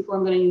 minutes before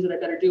I'm going to use it, I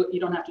better do it.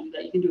 You don't have to do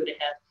that. You can do it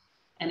ahead,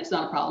 and it's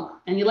not a problem.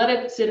 And you let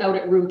it sit out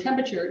at room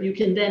temperature. You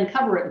can then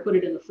cover it and put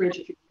it in the fridge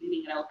if you're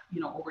leaving it out,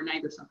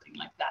 overnight or something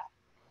like that.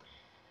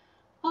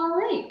 All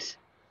right.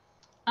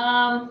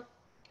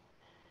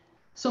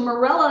 So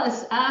Morella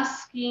is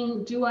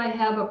asking, do I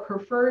have a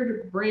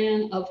preferred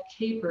brand of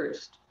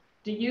capers?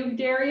 Do you,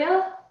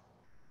 Daria?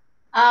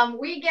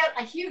 We get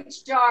a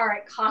huge jar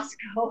at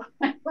Costco.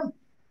 I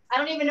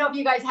don't even know if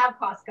you guys have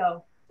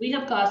Costco. We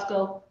have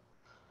Costco.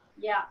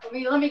 Yeah,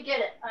 let me get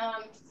it.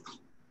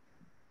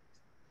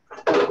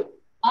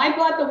 I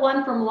bought the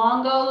one from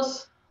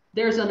Longo's.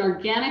 There's an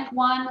organic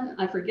one.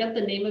 I forget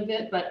the name of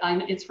it, but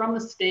it's from the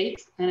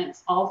States, and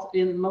it's all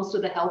in most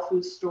of the health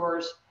food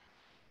stores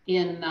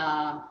in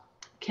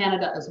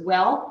Canada as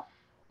well.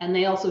 And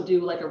they also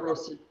do like a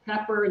roasted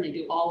pepper, and they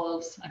do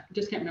olives. I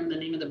just can't remember the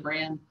name of the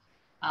brand.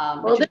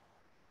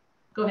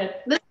 Go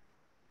ahead. This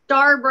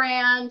Star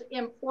brand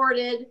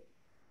imported.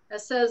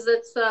 It says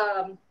it's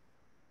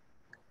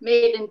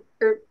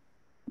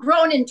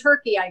grown in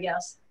Turkey, I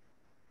guess.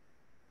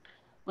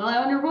 Well,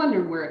 I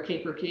wondered where a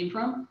caper came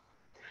from.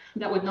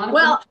 That would not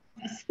have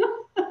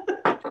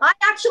I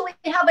actually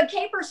have a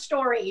caper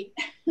story.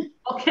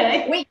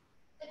 Okay.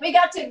 We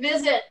got to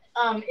visit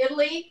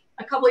Italy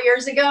a couple of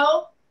years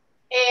ago,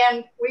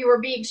 and we were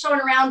being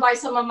shown around by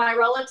some of my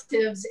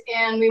relatives,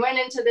 and we went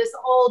into this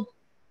old,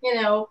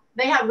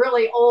 they have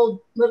really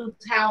old little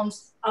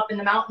towns up in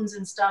the mountains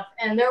and stuff,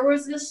 and there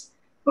was this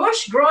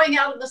bush growing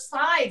out of the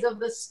sides of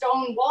the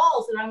stone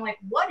walls, and I'm like,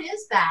 what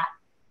is that?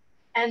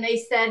 And they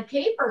said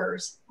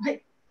capers.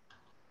 Like,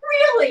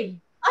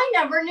 really? I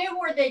never knew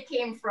where they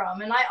came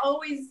from, and I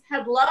always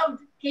had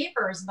loved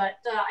capers, but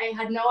I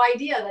had no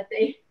idea that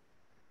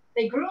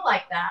they grew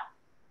like that.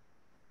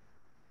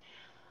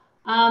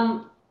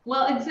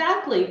 Well,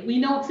 exactly.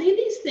 We don't see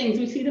these things.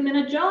 We see them in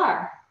a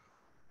jar.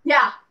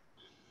 Yeah.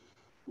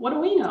 What do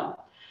we know?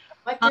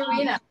 What do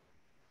we know?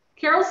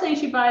 Carol's saying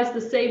she buys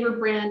the Savor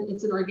brand.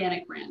 It's an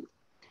organic brand.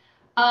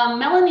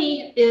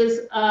 Melanie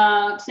is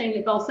saying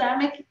that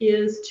balsamic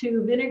is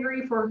too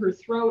vinegary for her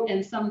throat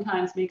and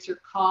sometimes makes her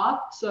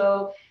cough.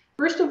 So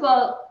first of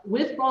all,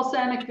 with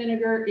balsamic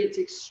vinegar, it's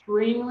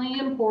extremely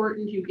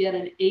important you get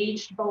an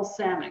aged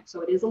balsamic.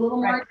 So it is a little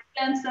more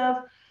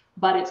expensive,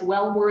 but it's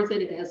well worth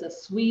it. It has a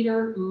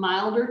sweeter,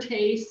 milder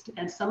taste.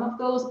 And some of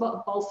those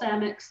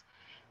balsamics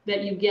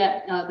that you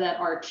get that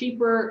are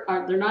cheaper,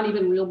 they're not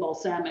even real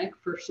balsamic,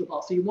 first of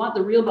all. So you want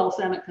the real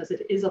balsamic because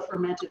it is a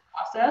fermented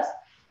process,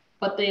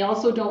 but they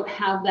also don't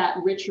have that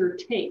richer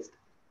taste.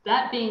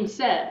 That being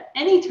said,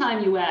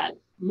 anytime you add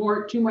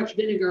too much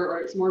vinegar, or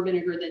it's more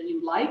vinegar than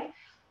you like,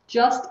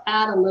 just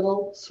add a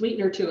little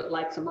sweetener to it,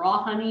 like some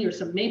raw honey or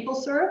some maple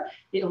syrup.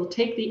 It'll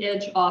take the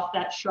edge off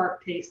that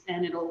sharp taste,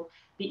 and it'll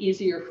be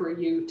easier for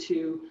you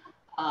to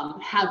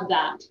have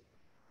that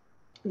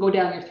go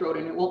down your throat,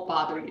 and it won't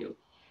bother you.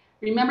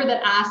 Remember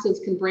that acids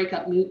can break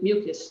up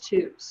mucus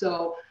too.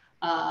 So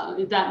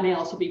that may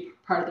also be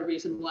part of the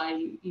reason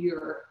why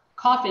you're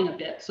coughing a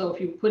bit. So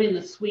if you put in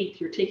the sweet,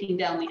 you're taking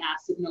down the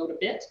acid note a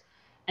bit,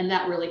 and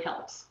that really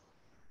helps.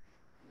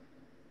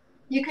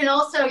 You can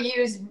also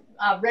use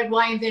red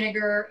wine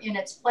vinegar in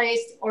its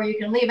place, or you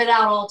can leave it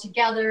out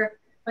altogether,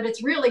 but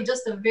it's really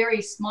just a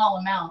very small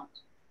amount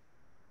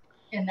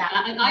in that.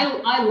 And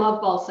I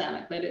love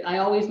balsamic, but I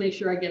always make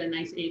sure I get a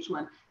nice aged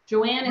one.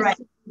 Joanne is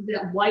saying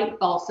that white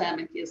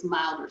balsamic is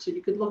milder, so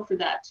you could look for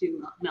that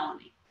too,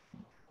 Melanie.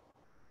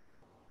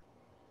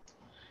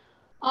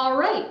 All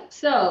right,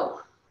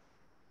 so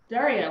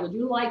Daria, would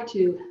you like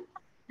to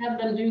have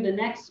them do the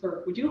next,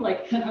 or would you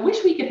like, I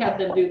wish we could have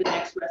them do the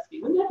next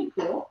recipe. Wouldn't that be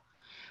cool?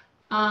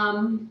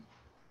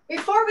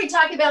 Before we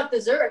talk about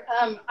dessert,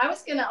 I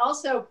was going to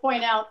also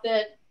point out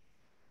that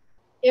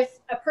if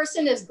a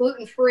person is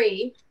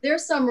gluten-free,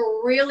 there's some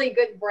really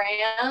good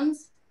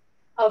brands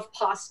of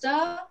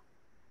pasta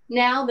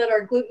now that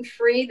are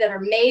gluten-free, that are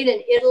made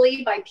in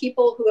Italy by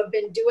people who have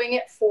been doing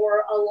it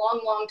for a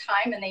long, long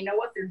time, and they know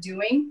what they're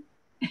doing.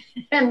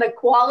 And the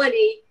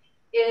quality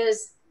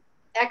is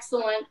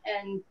excellent,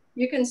 and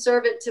you can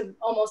serve it to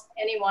almost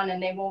anyone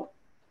and they won't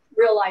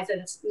realize that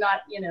it's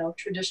not,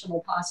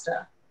 traditional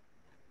pasta.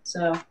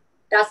 So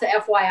that's the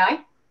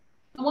FYI.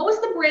 And what was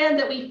the brand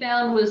that we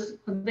found was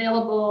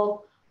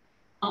available?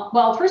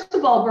 Well, first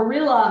of all,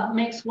 Barilla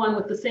makes one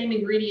with the same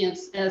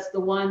ingredients as the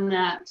one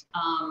that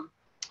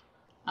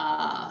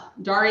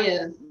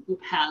Daria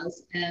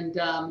has,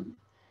 and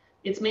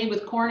it's made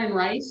with corn and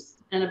rice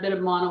and a bit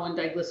of mono and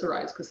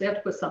diglycerides, because they have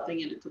to put something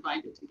in it to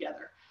bind it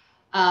together.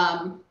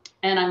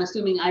 And I'm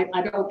assuming,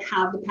 I don't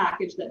have the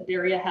package that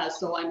Daria has,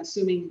 so I'm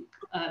assuming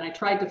and I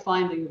tried to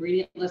find the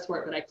ingredient list for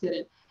it, but I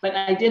couldn't. But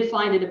I did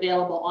find it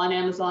available on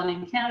Amazon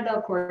in Canada.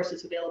 Of course,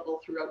 it's available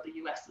throughout the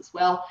US as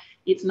well.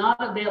 It's not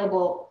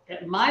available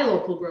at my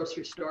local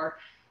grocery store,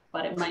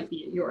 but it might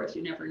be at yours.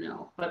 You never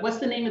know. But what's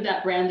the name of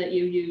that brand that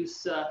you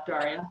use,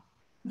 Daria?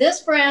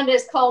 This brand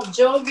is called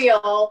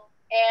Jovial,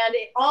 and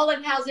all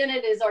it has in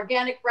it is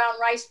organic brown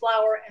rice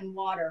flour and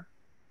water.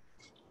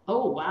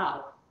 Oh,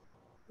 wow.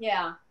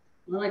 Yeah.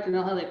 I'd like to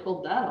know how they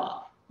pulled that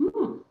off.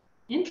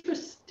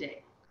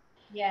 Interesting.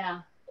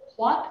 Yeah.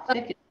 Plot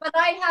thickens. But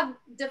I have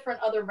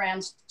different other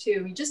brands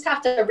too. You just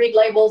have to read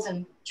labels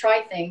and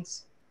try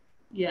things.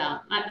 Yeah,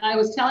 I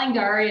was telling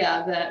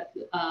Daria that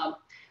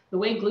the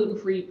way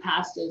gluten-free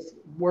pastas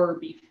were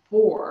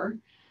before,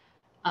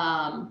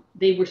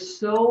 they were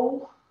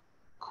so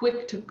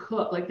quick to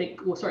cook. Like they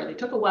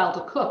took a while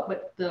to cook,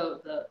 but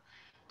the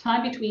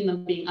time between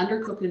them being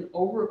undercooked and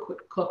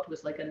overcooked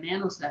was like a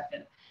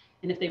nanosecond.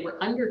 And if they were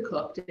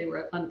undercooked, they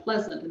were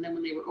unpleasant. And then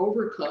when they were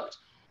overcooked,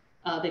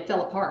 they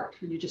fell apart.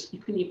 And you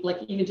couldn't,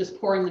 like even just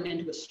pouring them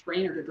into a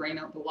strainer to drain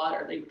out the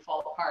water, they would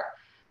fall apart.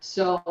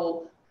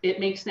 So it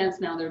makes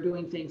sense now they're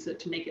doing things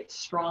to make it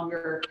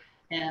stronger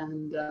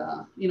and,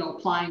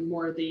 applying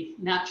more of the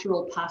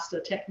natural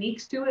pasta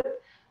techniques to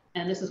it.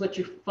 And this is what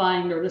you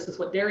find, or this is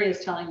what Daria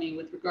is telling me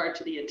with regard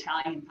to the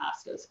Italian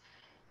pastas.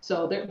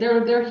 So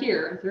they're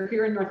here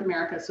in North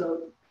America.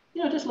 So,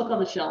 just look on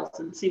the shelves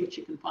and see what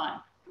you can find.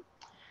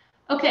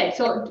 Okay,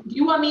 so do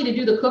you want me to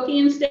do the cookie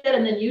instead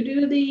and then you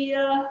do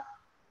the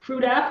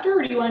fruit after,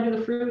 or do you want to do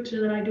the fruit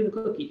and then I do the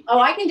cookie? Oh,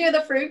 I can do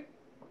the fruit.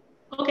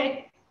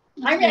 Okay.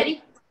 I'm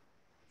ready.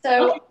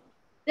 So okay.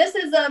 This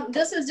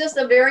is just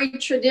a very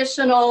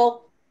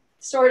traditional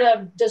sort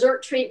of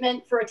dessert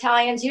treatment for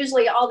Italians.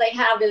 Usually all they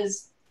have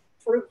is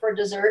fruit for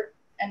dessert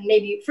and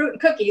maybe fruit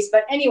and cookies.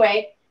 But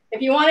anyway,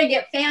 if you want to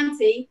get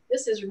fancy,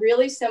 this is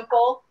really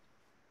simple.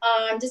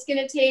 I'm just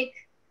going to take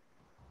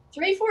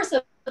 3/4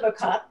 of a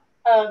cup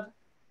of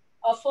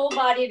a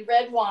full-bodied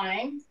red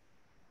wine.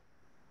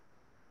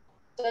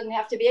 Doesn't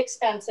have to be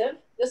expensive.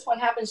 This one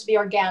happens to be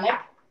organic.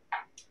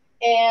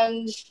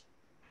 And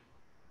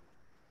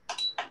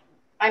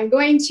I'm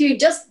going to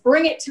just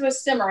bring it to a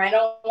simmer. I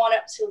don't want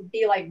it to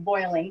be like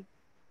boiling.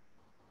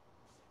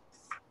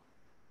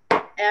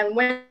 And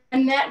when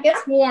that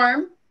gets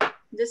warm,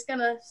 I'm just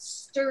gonna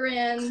stir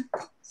in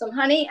some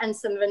honey and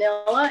some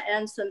vanilla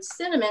and some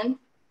cinnamon.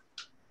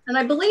 And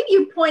I believe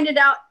you pointed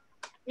out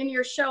in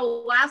your show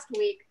last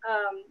week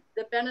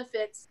the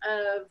benefits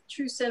of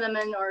true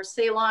cinnamon or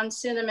Ceylon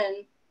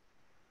cinnamon,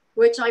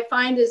 which I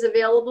find is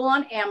available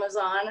on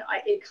Amazon.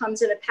 It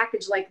comes in a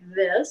package like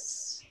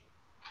this.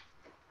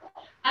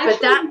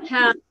 But that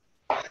has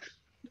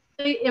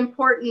really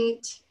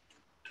important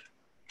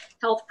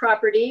health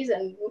properties,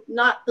 and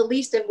not the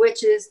least of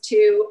which is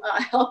to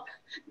help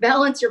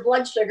balance your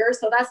blood sugar.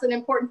 So that's an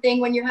important thing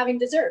when you're having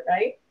dessert,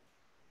 right?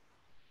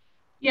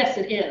 Yes,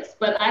 it is.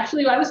 But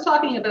actually, I was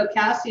talking about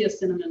cassia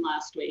cinnamon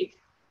last week.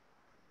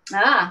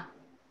 Ah.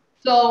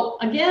 So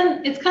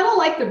again, it's kind of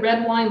like the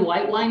red wine,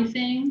 white wine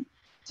thing.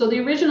 So the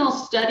original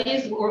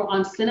studies were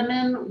on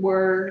cinnamon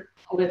were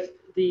with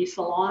the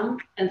Ceylon.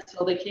 And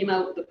so they came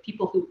out, the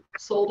people who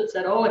sold it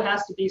said, oh, it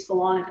has to be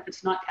Ceylon if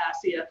it's not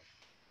cassia.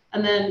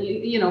 And then,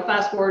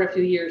 fast forward a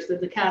few years,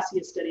 the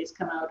cassia studies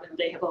come out and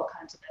they have all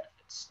kinds of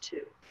benefits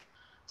too.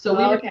 So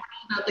we were talking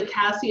about the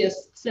cassia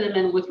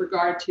cinnamon with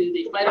regard to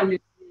the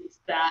phytonutrients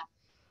that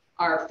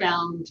are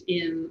found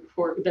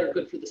that are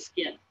good for the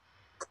skin.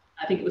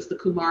 I think it was the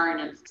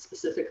coumarin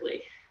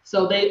specifically.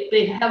 So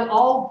they have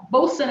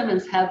both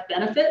cinnamons have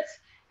benefits.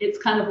 It's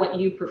kind of what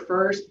you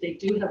prefer. They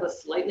do have a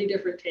slightly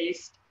different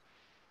taste,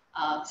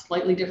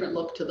 slightly different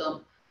look to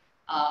them.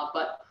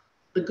 But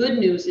the good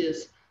news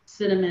is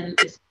cinnamon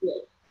is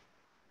good.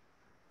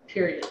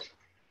 Period.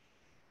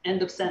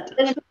 End of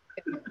sentence.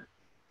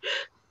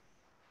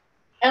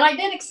 And I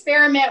did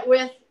experiment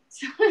with,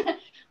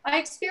 I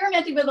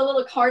experimented with a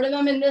little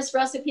cardamom in this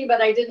recipe,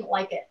 but I didn't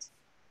like it.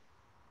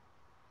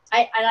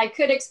 I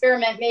could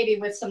experiment maybe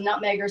with some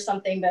nutmeg or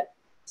something, but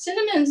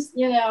cinnamon's,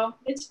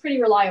 it's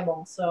pretty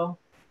reliable. So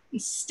I'm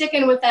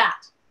sticking with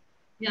that.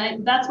 Yeah,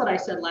 that's what I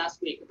said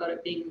last week about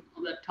it being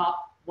the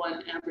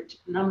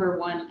number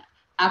one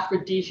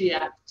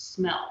aphrodisiac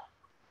smell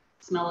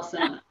of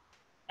cinnamon.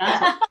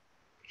 That's what.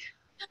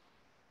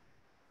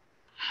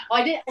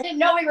 Well, I didn't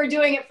know we were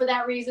doing it for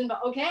that reason,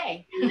 but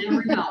okay. You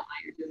never know how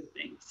you're doing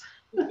things.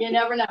 You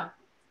never know.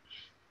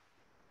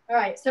 All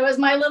right, so is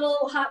my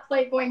little hot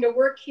plate going to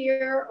work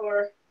here,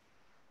 or?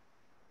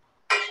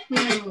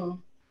 I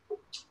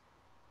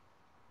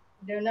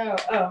don't know.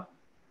 Oh.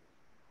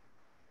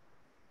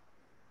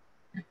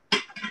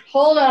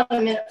 Hold on a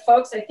minute,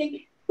 folks. I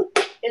think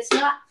it's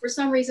not, for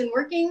some reason,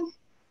 working.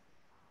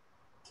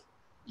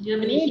 You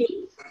have any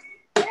heat?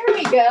 There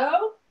we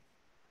go.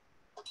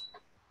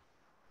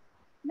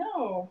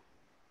 No.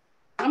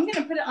 I'm going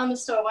to put it on the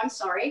stove. I'm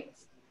sorry.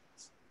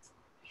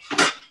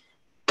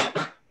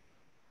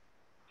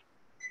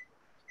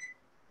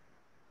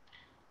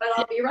 But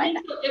I'll be right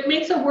back. It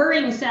makes a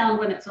whirring sound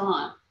when it's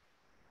on.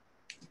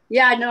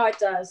 Yeah, I know it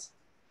does.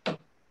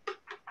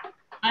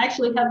 I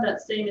actually have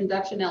that same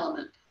induction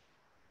element.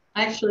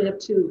 I actually have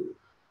two.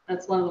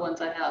 That's one of the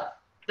ones I have.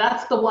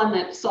 That's the one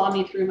that saw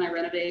me through my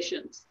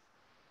renovations.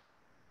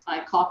 I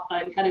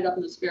had it up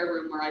in the spare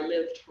room where I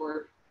lived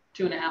for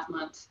 2.5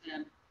 months,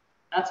 and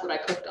that's what I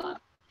cooked on.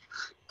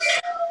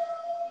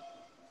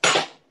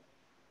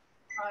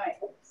 All right,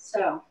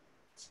 so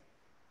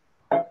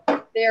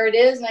there it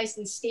is, nice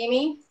and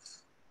steamy.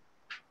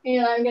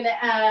 And I'm gonna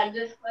add,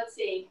 let's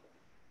see.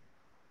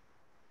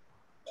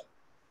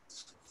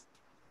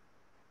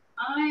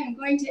 I am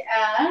going to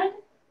add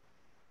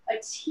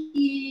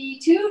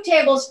 2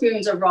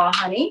 tablespoons of raw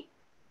honey.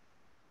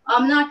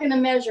 I'm not gonna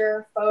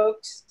measure,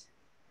 folks.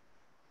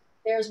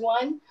 There's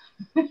 1,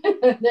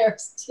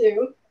 there's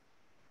 2.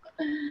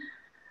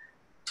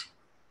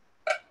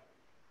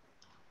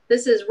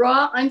 This is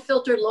raw,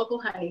 unfiltered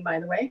local honey, by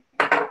the way.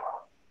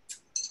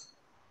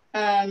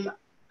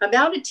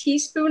 About a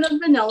teaspoon of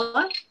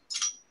vanilla.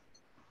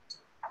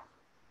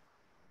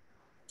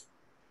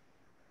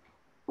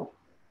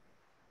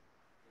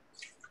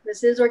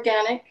 This is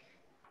organic.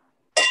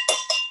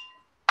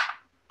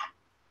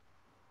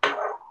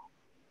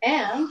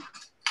 And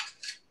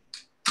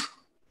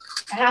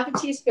a half a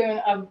teaspoon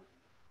of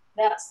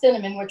that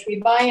cinnamon, which we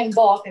buy in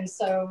bulk. And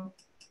so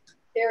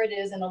there it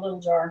is in a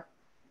little jar.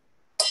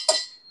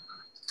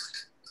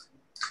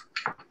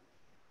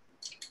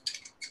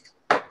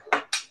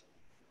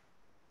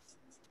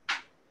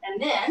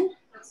 And then,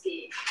 let's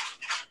see,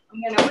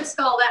 I'm going to whisk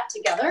all that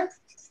together.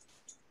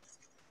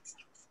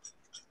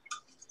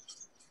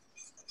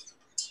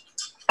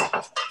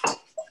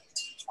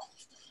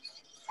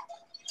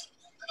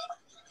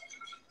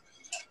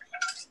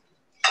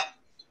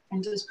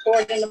 And just pour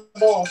it in the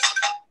bowl.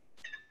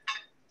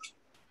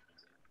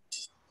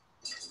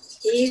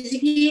 Easy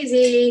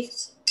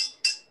peasy.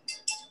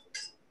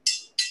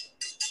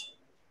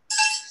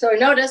 So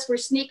notice we're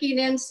sneaking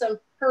in some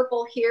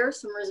purple here,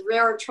 some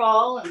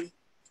resveratrol and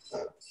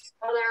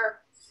other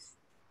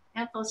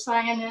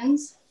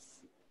anthocyanins.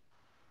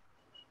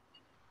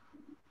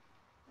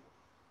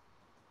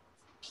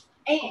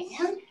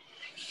 And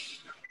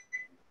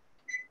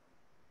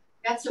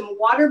got some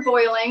water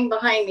boiling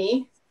behind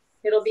me.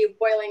 It'll be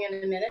boiling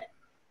in a minute.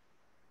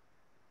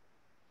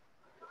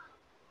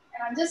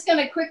 And I'm just going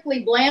to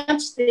quickly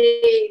blanch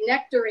the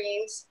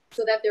nectarines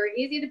so that they're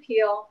easy to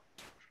peel.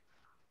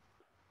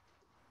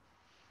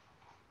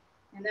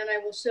 And then I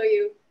will show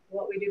you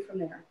what we do from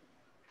there.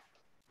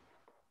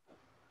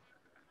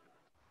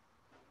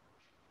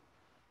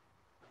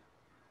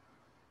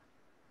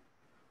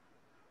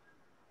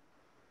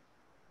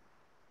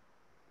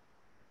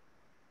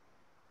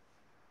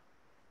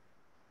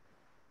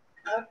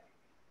 Okay.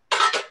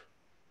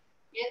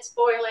 It's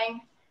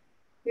boiling.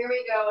 Here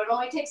we go. It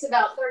only takes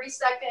about 30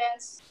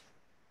 seconds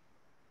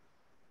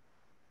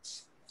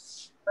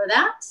for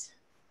that.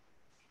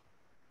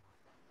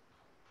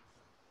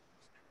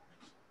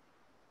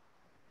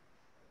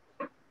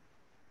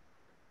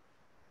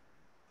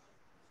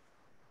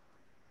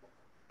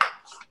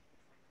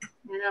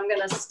 And I'm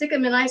going to stick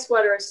them in ice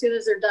water as soon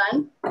as they're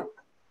done.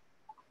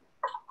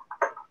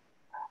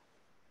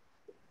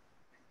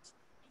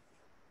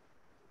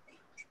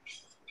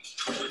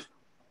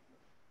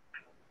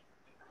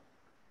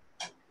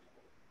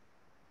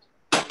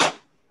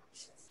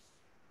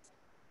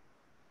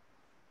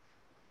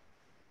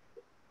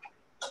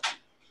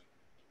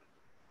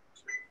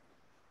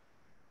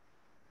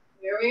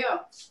 Here we go.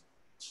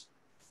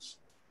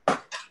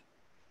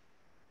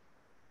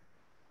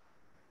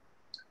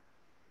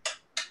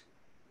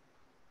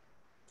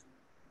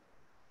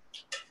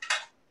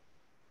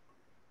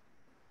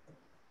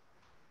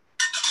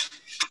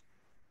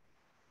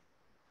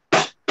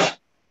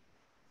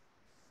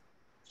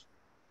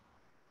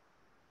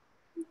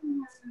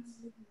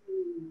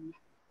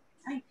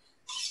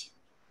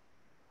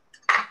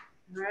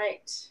 All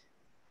right.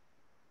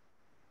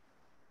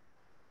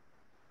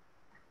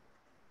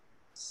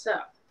 So,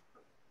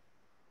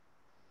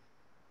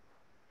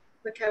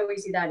 look how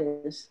easy that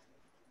is.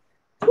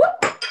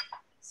 Whoop!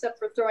 Except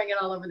for throwing it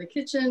all over the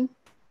kitchen.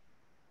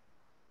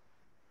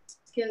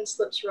 Skin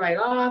slips right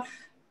off.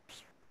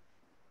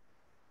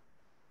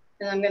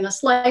 And I'm going to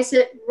slice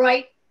it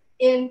right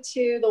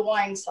into the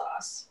wine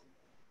sauce.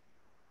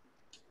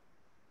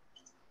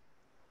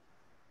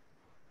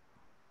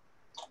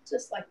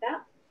 Just like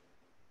that.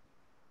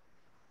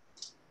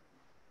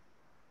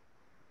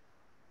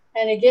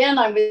 And again,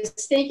 I was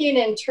thinking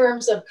in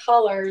terms of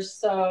colors,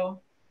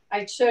 so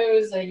I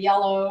chose a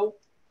yellow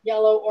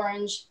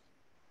orange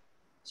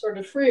sort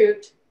of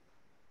fruit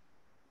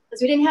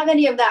because we didn't have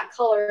any of that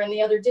color in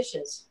the other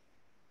dishes.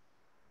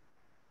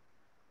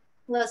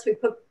 Unless we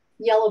put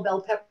yellow bell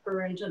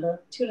pepper into the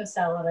tuna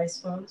salad, I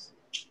suppose.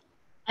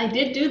 I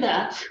did do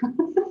that.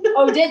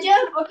 Oh, did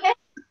you? Okay.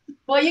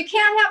 Well, you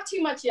can't have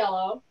too much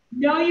yellow.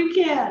 No, you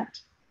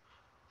can't.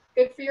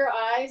 Good for your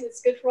eyes.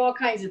 It's good for all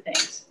kinds of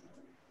things.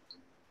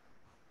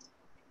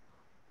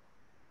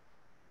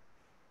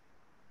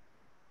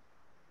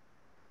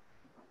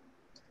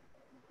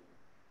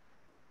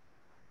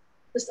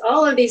 Just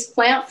all of these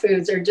plant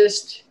foods are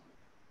just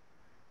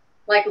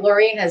like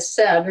Lorraine has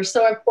said, are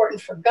so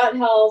important for gut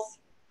health.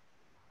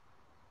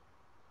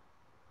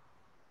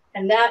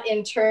 And that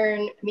in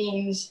turn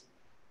means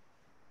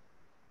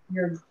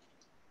you're,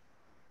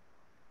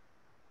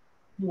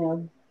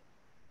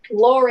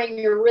 lowering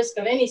your risk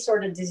of any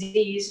sort of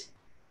disease,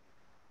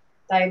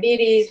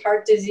 diabetes,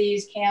 heart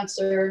disease,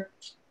 cancer,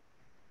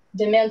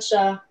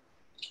 dementia,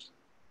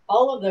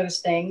 all of those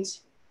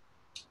things.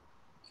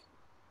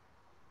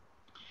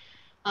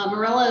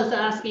 Marilla is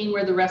asking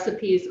where the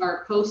recipes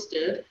are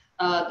posted.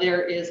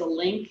 There is a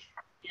link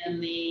in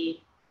the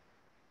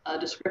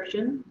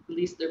description, at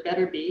least there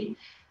better be.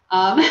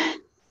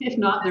 If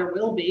not, there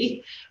will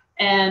be.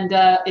 And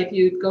if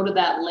you go to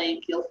that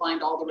link, you'll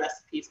find all the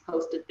recipes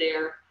posted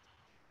there.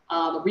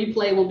 The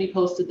replay will be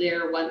posted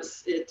there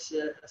once it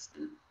has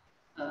been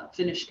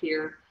finished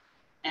here.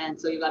 And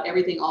so you got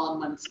everything all in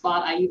one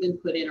spot. I even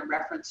put in a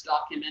reference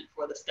document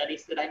for the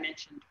studies that I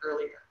mentioned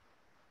earlier.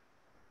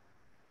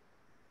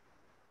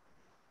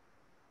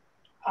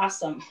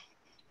 Awesome.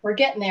 We're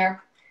getting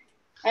there.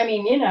 I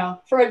mean,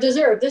 for a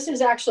dessert, this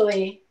is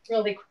actually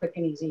really quick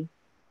and easy.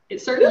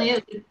 It certainly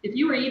is. If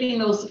you were eating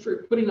those,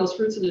 putting those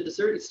fruits in a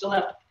dessert, you still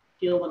have to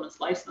peel them and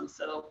slice them.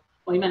 So,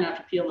 well, you might not have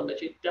to peel them,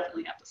 but you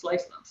definitely have to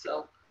slice them.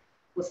 So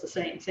what's the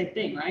same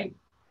thing, right?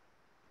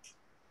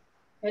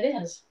 It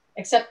is,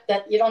 except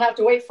that you don't have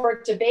to wait for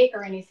it to bake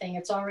or anything.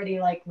 It's already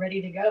like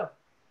ready to go.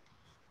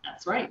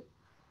 That's right.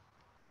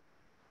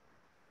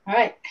 All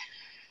right.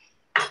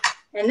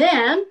 And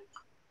then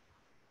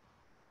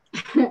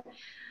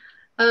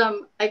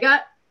I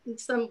got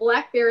some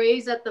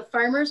blackberries at the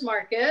farmer's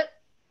market.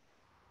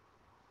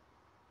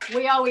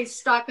 We always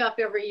stock up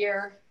every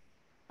year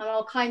on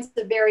all kinds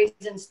of berries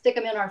and stick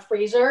them in our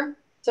freezer.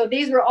 So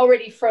these were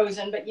already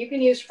frozen, but you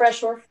can use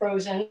fresh or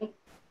frozen.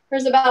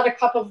 There's about a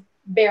cup of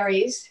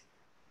berries.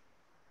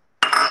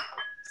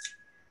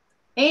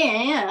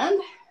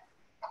 And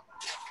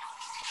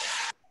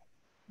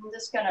I'm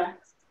just gonna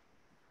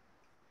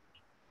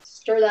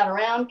stir that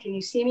around. Can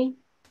you see me?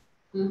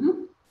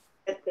 Mm-hmm.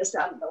 Get this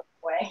out of the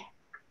way.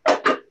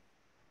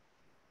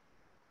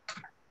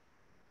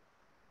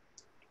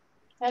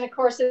 And of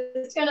course,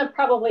 it's going to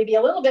probably be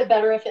a little bit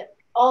better if it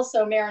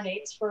also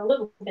marinates for a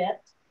little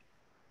bit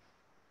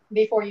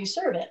before you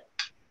serve it,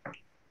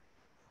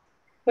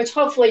 which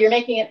hopefully you're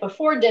making it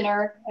before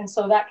dinner, and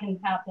so that can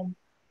happen.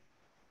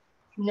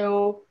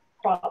 No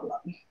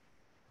problem.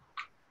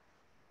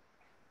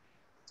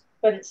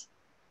 But it's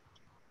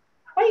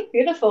quite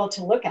beautiful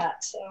to look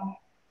at. So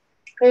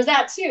there's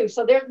that too.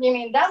 So there,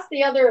 that's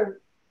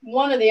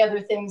one of the other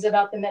things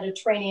about the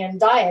Mediterranean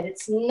diet.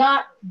 It's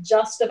not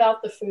just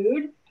about the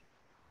food.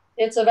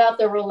 It's about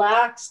the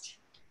relaxed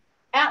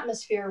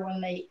atmosphere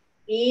when they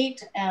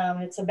eat.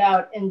 It's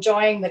about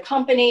enjoying the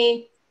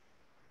company.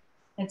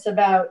 It's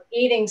about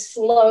eating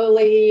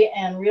slowly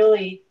and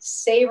really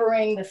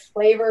savoring the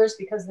flavors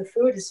because the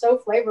food is so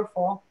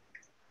flavorful.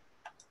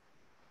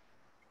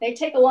 They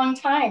take a long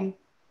time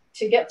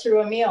to get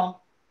through a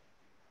meal.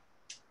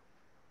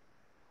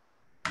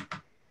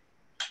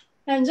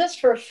 And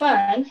just for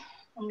fun,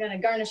 I'm going to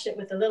garnish it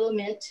with a little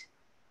mint,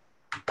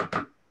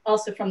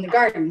 also from the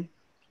garden.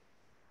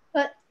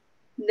 But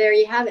there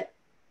you have it.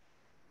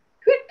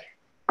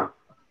 Quick.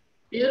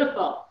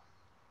 Beautiful.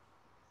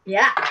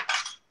 Yeah.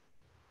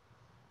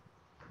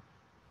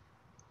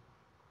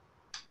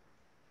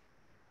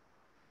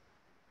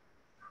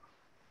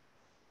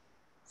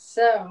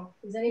 So,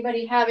 does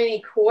anybody have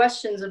any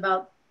questions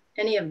about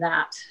any of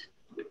that?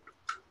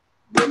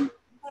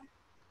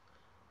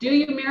 Do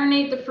you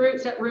marinate the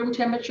fruits at room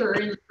temperature or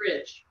in the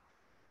fridge?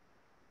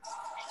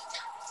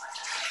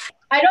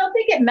 I don't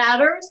think it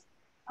matters.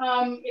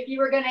 If you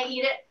were going to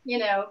eat it,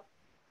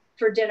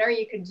 for dinner,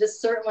 you could just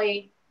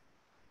certainly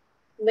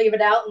leave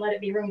it out and let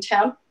it be room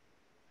temp.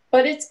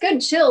 But it's good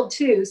chilled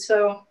too.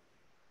 So,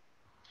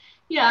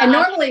 yeah. And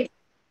normally,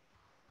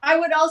 I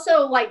would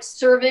also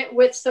serve it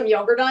with some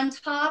yogurt on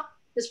top,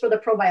 just for the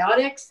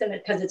probiotics, and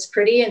because it's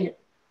pretty and it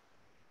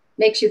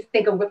makes you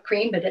think of whipped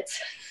cream, but it's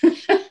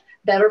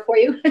better for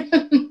you.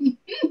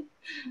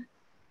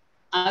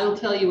 I will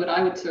tell you what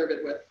I would serve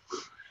it with.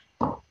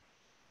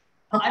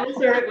 I would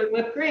serve it with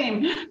whipped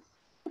cream.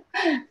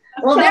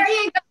 Well, there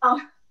you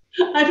go.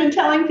 I've been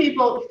telling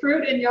people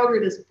fruit and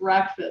yogurt is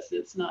breakfast.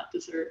 It's not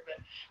dessert,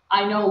 but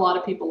I know a lot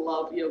of people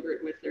love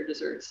yogurt with their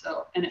dessert.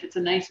 So, and if it's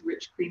a nice,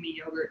 rich, creamy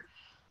yogurt,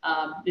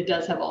 it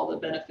does have all the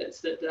benefits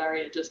that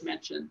Daria just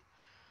mentioned.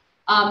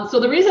 So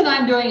the reason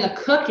I'm doing a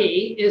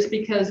cookie is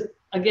because,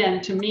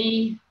 again, to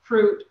me,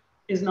 fruit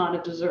is not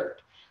a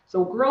dessert.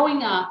 So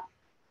growing up,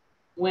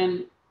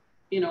 when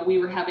we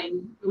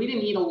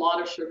didn't eat a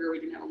lot of sugar, we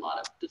didn't have a lot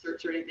of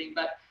desserts or anything,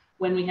 but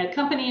when we had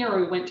company or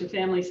we went to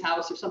family's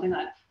house or something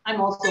like that, I'm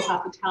also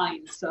half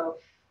Italian, so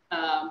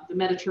the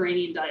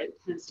Mediterranean diet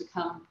tends to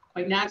come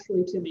quite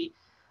naturally to me.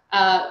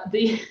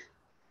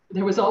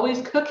 There was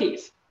always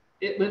cookies.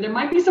 There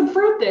might be some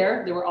fruit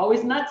there. There were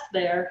always nuts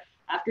there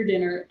after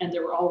dinner, and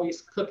there were always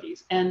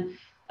cookies. And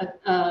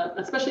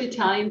especially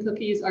Italian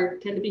cookies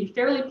tend to be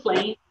fairly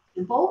plain,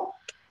 simple.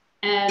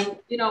 And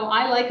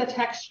I like a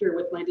texture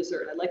with my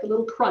dessert. I like a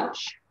little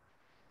crunch.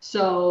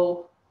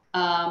 So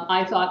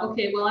I thought,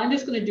 okay, well, I'm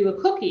just going to do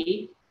a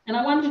cookie. And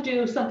I wanted to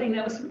do something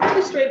that was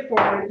really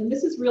straightforward. And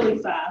this is really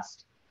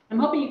fast. I'm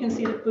hoping you can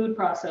see the food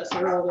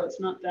processor, although it's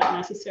not that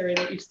necessary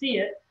that you see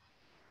it.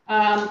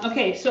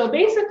 Okay, so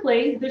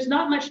basically, there's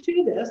not much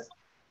to this.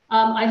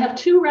 I have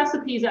two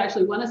recipes,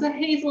 actually. One is a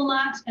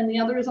hazelnut, and the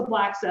other is a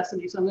black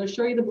sesame. So I'm going to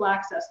show you the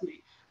black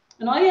sesame.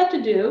 And all you have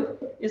to do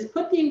is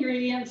put the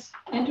ingredients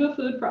into a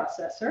food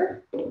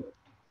processor.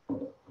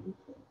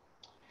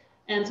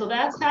 And so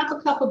that's half a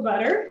cup of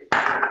butter.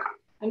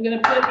 I'm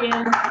going to put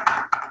in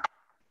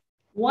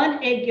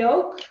 1 egg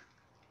yolk,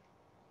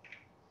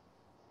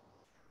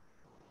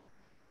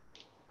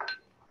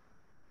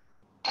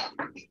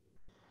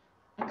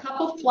 a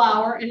cup of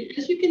flour, and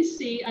as you can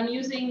see, I'm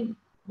using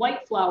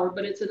white flour,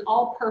 but it's an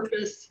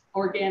all-purpose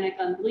organic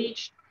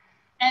unbleached.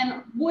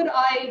 And would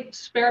I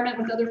experiment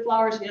with other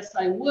flours? Yes,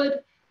 I would.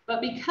 But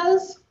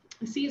because,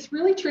 see, it's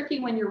really tricky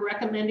when you're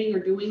recommending or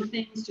doing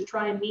things to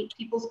try and meet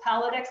people's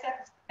palate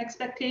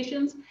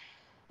expectations.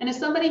 And as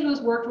somebody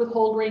who's worked with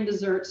whole grain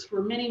desserts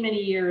for many,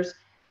 many years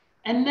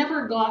and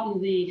never gotten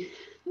the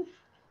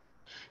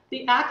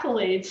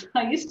accolades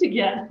I used to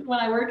get when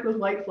I worked with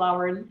white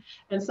flour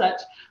and such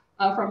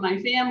from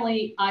my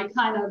family, I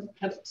kind of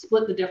have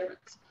split the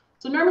difference.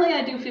 So normally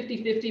I do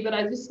 50-50, but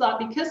I just thought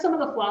because some of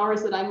the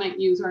flours that I might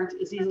use aren't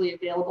as easily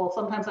available,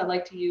 sometimes I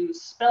like to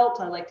use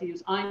spelt, I like to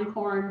use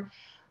einkorn.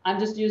 I'm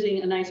just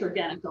using a nice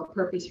organic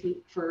all-purpose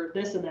for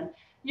this, and then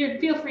you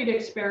feel free to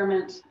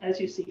experiment as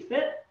you see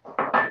fit.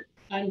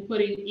 I'm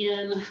putting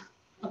in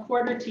a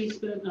 1/4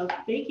 teaspoon of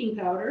baking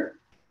powder.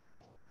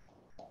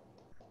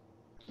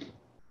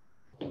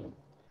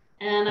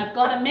 And I've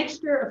got a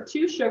mixture of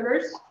 2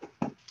 sugars.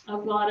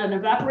 I've got an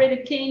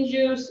evaporated cane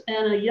juice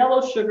and a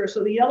yellow sugar.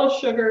 So the yellow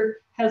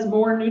sugar has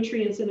more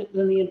nutrients in it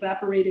than the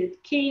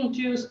evaporated cane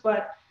juice,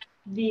 but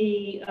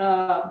the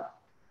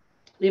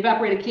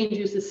evaporated cane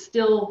juice is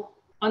still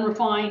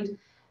unrefined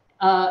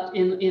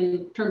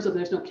in terms of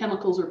there's no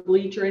chemicals or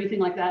bleach or anything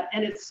like that,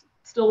 and it's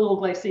still a little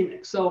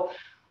glycemic. So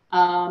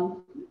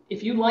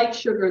if you like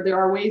sugar, there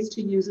are ways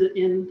to use it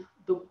in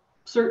the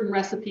certain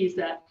recipes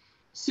that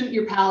suit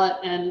your palate,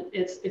 and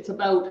it's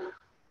about,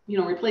 you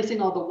know, replacing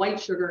all the white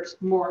sugars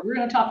more. We're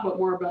going to talk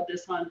more about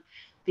this on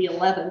the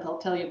 11th. I'll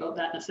tell you about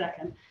that in a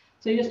second.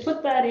 So you just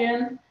put that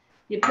in,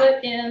 you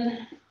put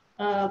in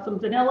some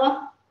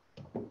vanilla,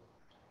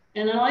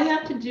 and then all you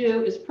have to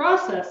do is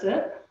process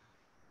it.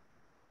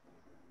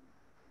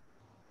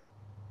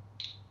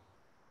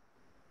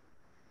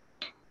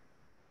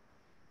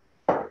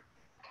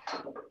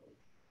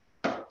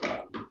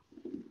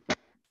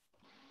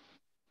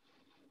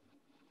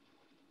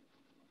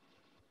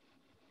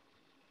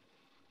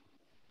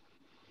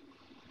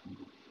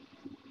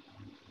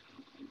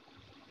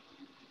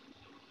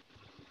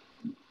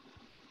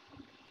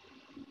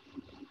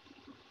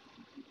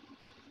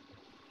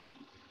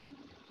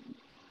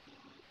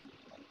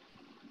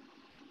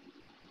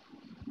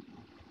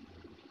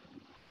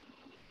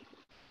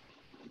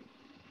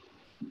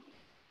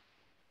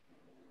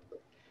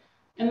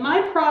 And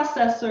my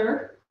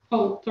processor,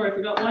 oh, sorry, I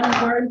forgot one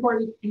very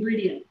important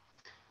ingredient.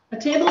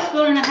 1.5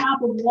 tablespoons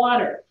of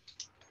water.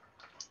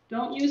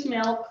 Don't use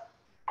milk.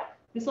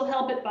 This will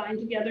help it bind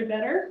together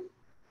better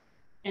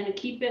and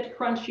keep it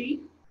crunchy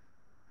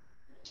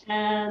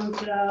and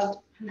have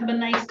a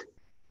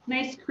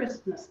nice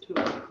crispness to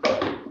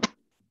it.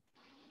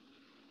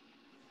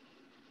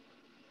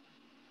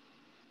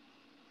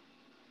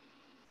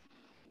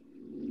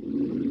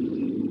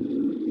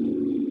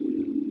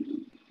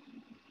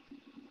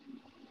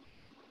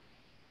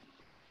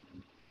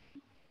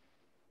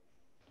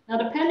 Now,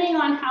 depending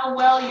on how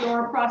well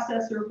your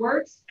processor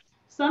works,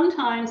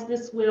 sometimes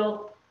this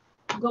will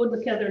go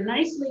together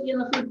nicely in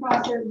the food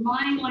processor.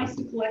 Mine likes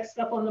to collect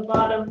stuff on the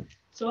bottom,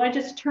 so I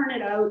just turn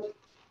it out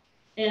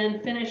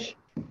and finish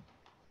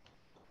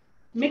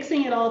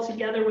mixing it all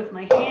together with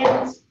my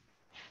hands.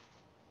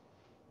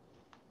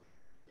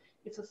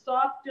 It's a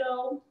soft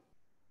dough,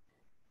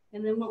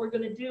 and then what we're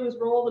going to do is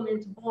roll them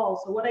into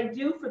balls. So what I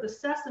do for the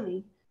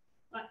sesame,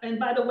 and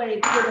by the way,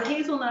 for the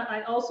hazelnut,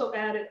 I also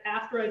add it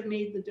after I've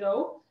made the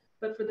dough.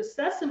 But for the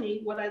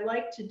sesame, what I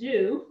like to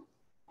do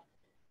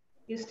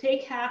is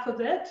take half of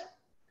it,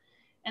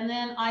 and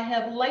then I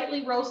have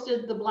lightly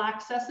roasted the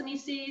black sesame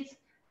seeds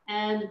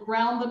and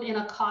ground them in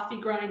a coffee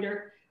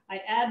grinder.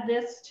 I add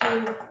this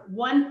to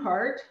 1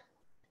 part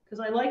because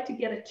I like to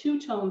get a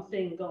 2-tone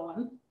thing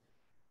going.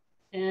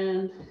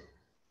 And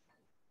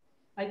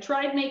I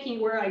tried making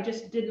where I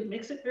just didn't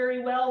mix it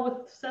very well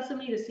with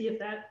sesame to see if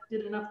that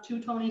did enough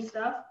 2-tony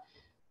stuff,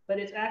 but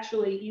it's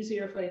actually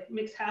easier if I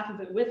mix half of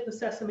it with the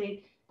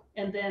sesame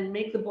and then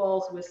make the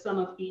balls with some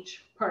of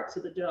each parts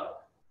of the dough.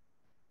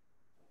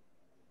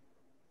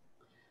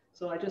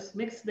 So I just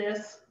mix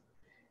this,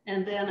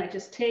 and then I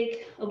just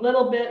take a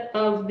little bit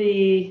of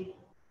the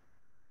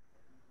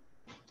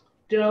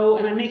dough,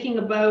 and I'm making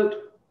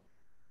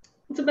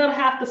it's about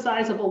half the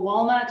size of a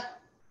walnut,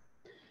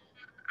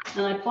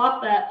 and I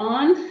plop that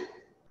on.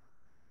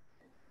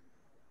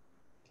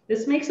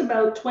 This makes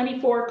about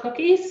 24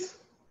 cookies.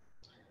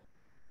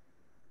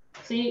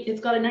 See,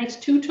 it's got a nice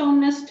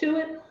two-toneness to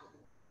it.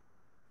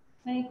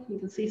 Okay, you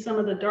can see some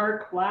of the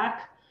dark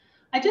black.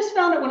 I just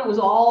found it when it was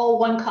all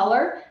one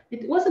color,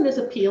 it wasn't as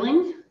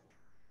appealing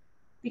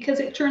because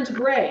it turns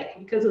gray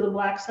because of the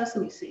black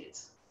sesame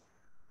seeds.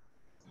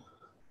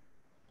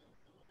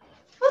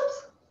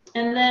 Whoops.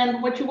 And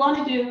then what you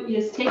want to do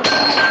is take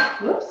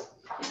a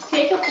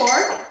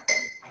fork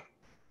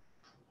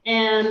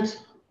and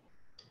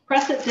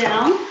press it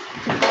down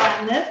to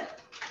flatten it.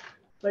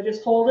 So I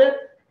just hold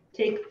it,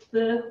 take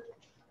the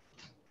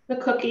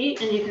cookie,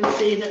 and you can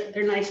see that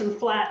they're nice and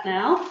flat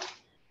now.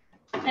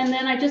 And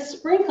then I just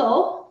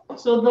sprinkle,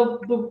 so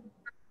the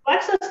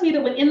black sesame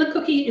that went in the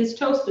cookie is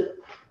toasted.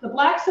 The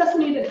black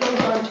sesame that goes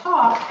on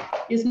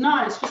top is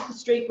not, it's just the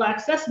straight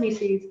black sesame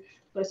seeds.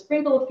 So I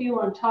sprinkle a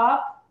few on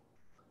top,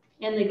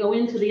 and they go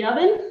into the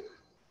oven.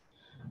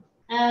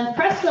 And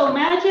presto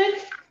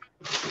magic,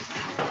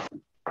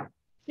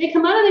 they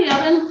come out of the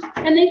oven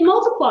and they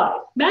multiply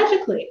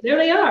magically. There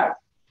they are.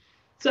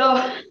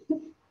 So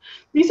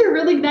these are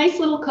really nice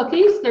little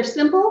cookies. They're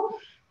simple.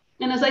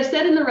 And as I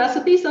said in the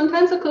recipe,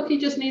 sometimes a cookie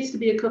just needs to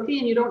be a cookie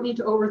and you don't need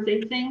to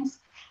overthink things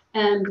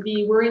and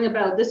be worrying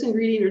about this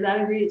ingredient or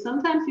that ingredient.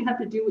 Sometimes you have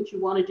to do what you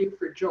want to do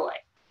for joy.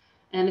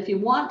 And if you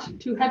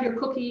want to have your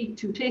cookie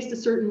to taste a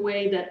certain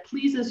way that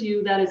pleases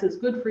you, that is as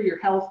good for your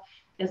health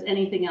as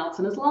anything else.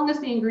 And as long as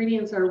the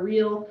ingredients are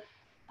real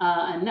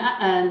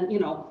and you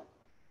know,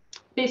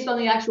 based on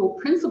the actual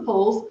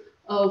principles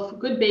of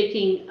good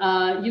baking,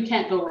 you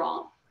can't go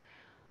wrong.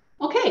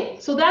 Okay,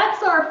 so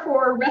that's our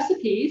 4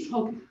 recipes.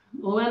 Oh,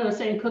 Luana was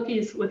saying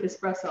cookies with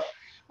espresso.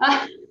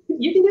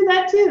 You can do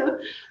that too.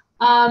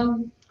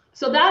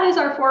 So that is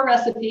our 4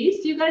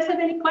 recipes. Do you guys have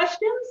any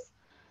questions?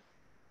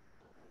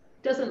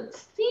 Doesn't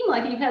seem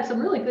like you've had some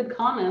really good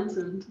comments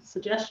and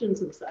suggestions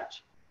and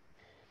such.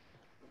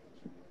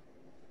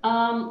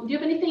 Do you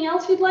have anything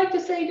else you'd like to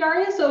say,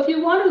 Daria? So if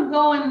you want to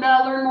go and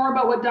learn more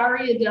about what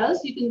Daria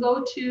does, you can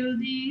go to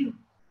the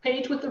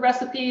page with the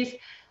recipes.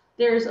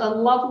 There's a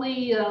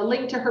lovely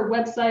link to her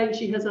website.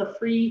 She has a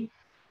free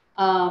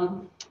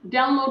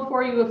download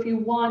for you if you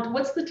want.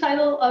 What's the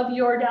title of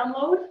your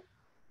download?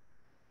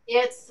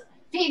 It's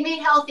Feed Me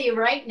Healthy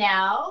Right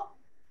Now.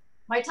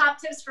 My top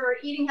tips for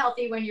eating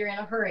healthy when you're in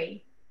a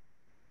hurry.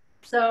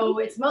 So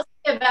it's mostly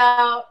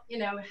about, you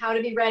know, how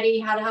to be ready,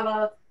 how to have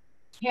a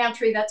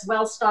pantry that's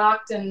well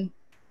stocked, and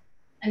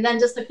then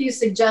just a few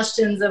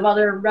suggestions of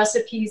other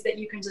recipes that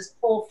you can just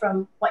pull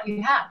from what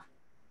you have.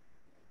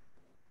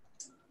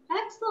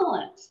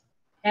 Excellent.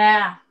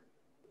 Yeah.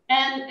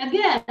 And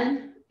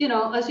again, you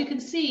know, as you can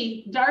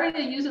see, Daria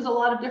uses a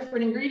lot of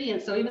different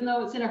ingredients. So even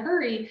though it's in a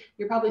hurry,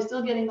 you're probably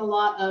still getting a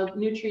lot of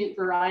nutrient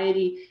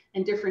variety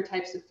and different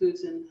types of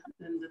foods and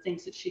the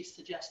things that she's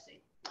suggesting.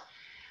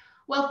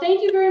 Well,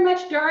 thank you very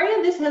much,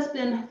 Daria. This has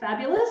been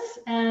fabulous.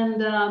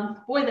 And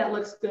boy, that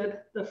looks good,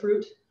 the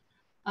fruit.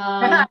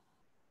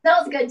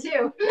 Smells good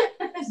too.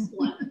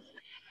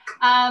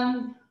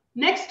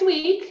 Next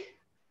week,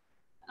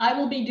 I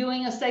will be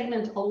doing a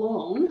segment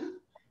alone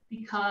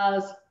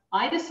because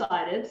I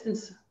decided,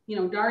 since you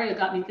know Daria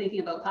got me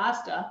thinking about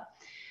pasta,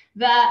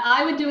 that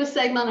I would do a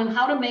segment on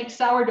how to make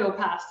sourdough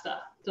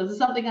pasta. So this is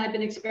something I've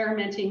been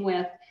experimenting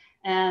with,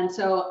 and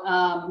so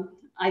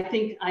I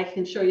think I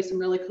can show you some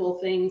really cool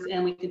things,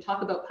 and we can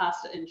talk about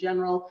pasta in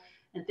general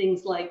and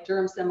things like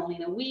durum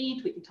semolina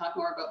wheat. We can talk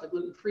more about the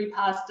gluten-free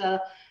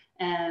pasta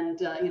and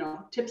you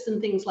know, tips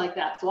and things like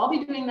that. So I'll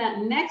be doing that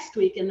next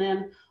week, and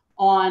then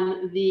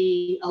on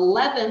the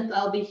 11th,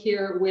 I'll be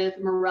here with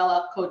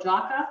Mirella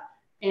Kojaka,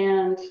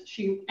 and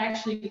she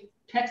actually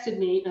texted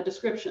me a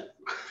description,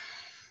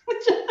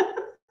 which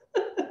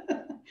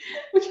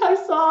I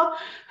saw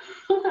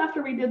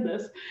after we did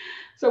this.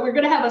 So we're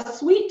going to have a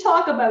sweet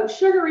talk about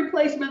sugar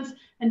replacements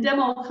and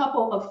demo a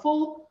couple of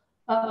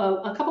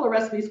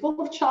recipes full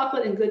of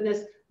chocolate and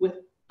goodness with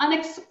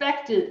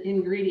unexpected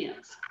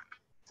ingredients.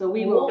 So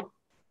we will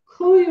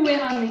clue you in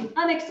on the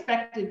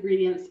unexpected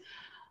ingredients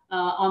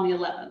on the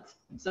 11th.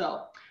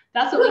 So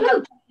that's what we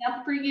have coming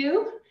up for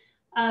you.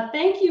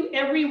 Thank you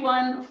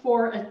everyone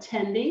for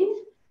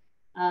attending.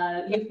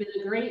 You've been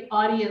a great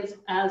audience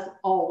as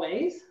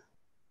always.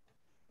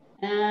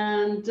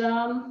 And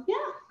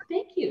yeah,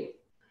 thank you.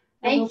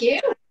 Thank you.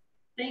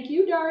 Thank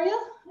you, Daria.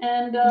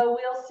 And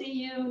we'll see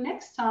you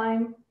next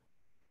time,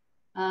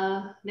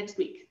 next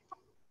week.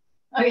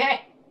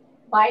 Okay,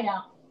 bye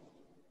now.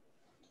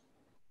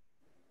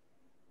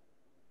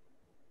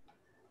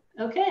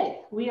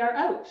 Okay, we are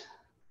out.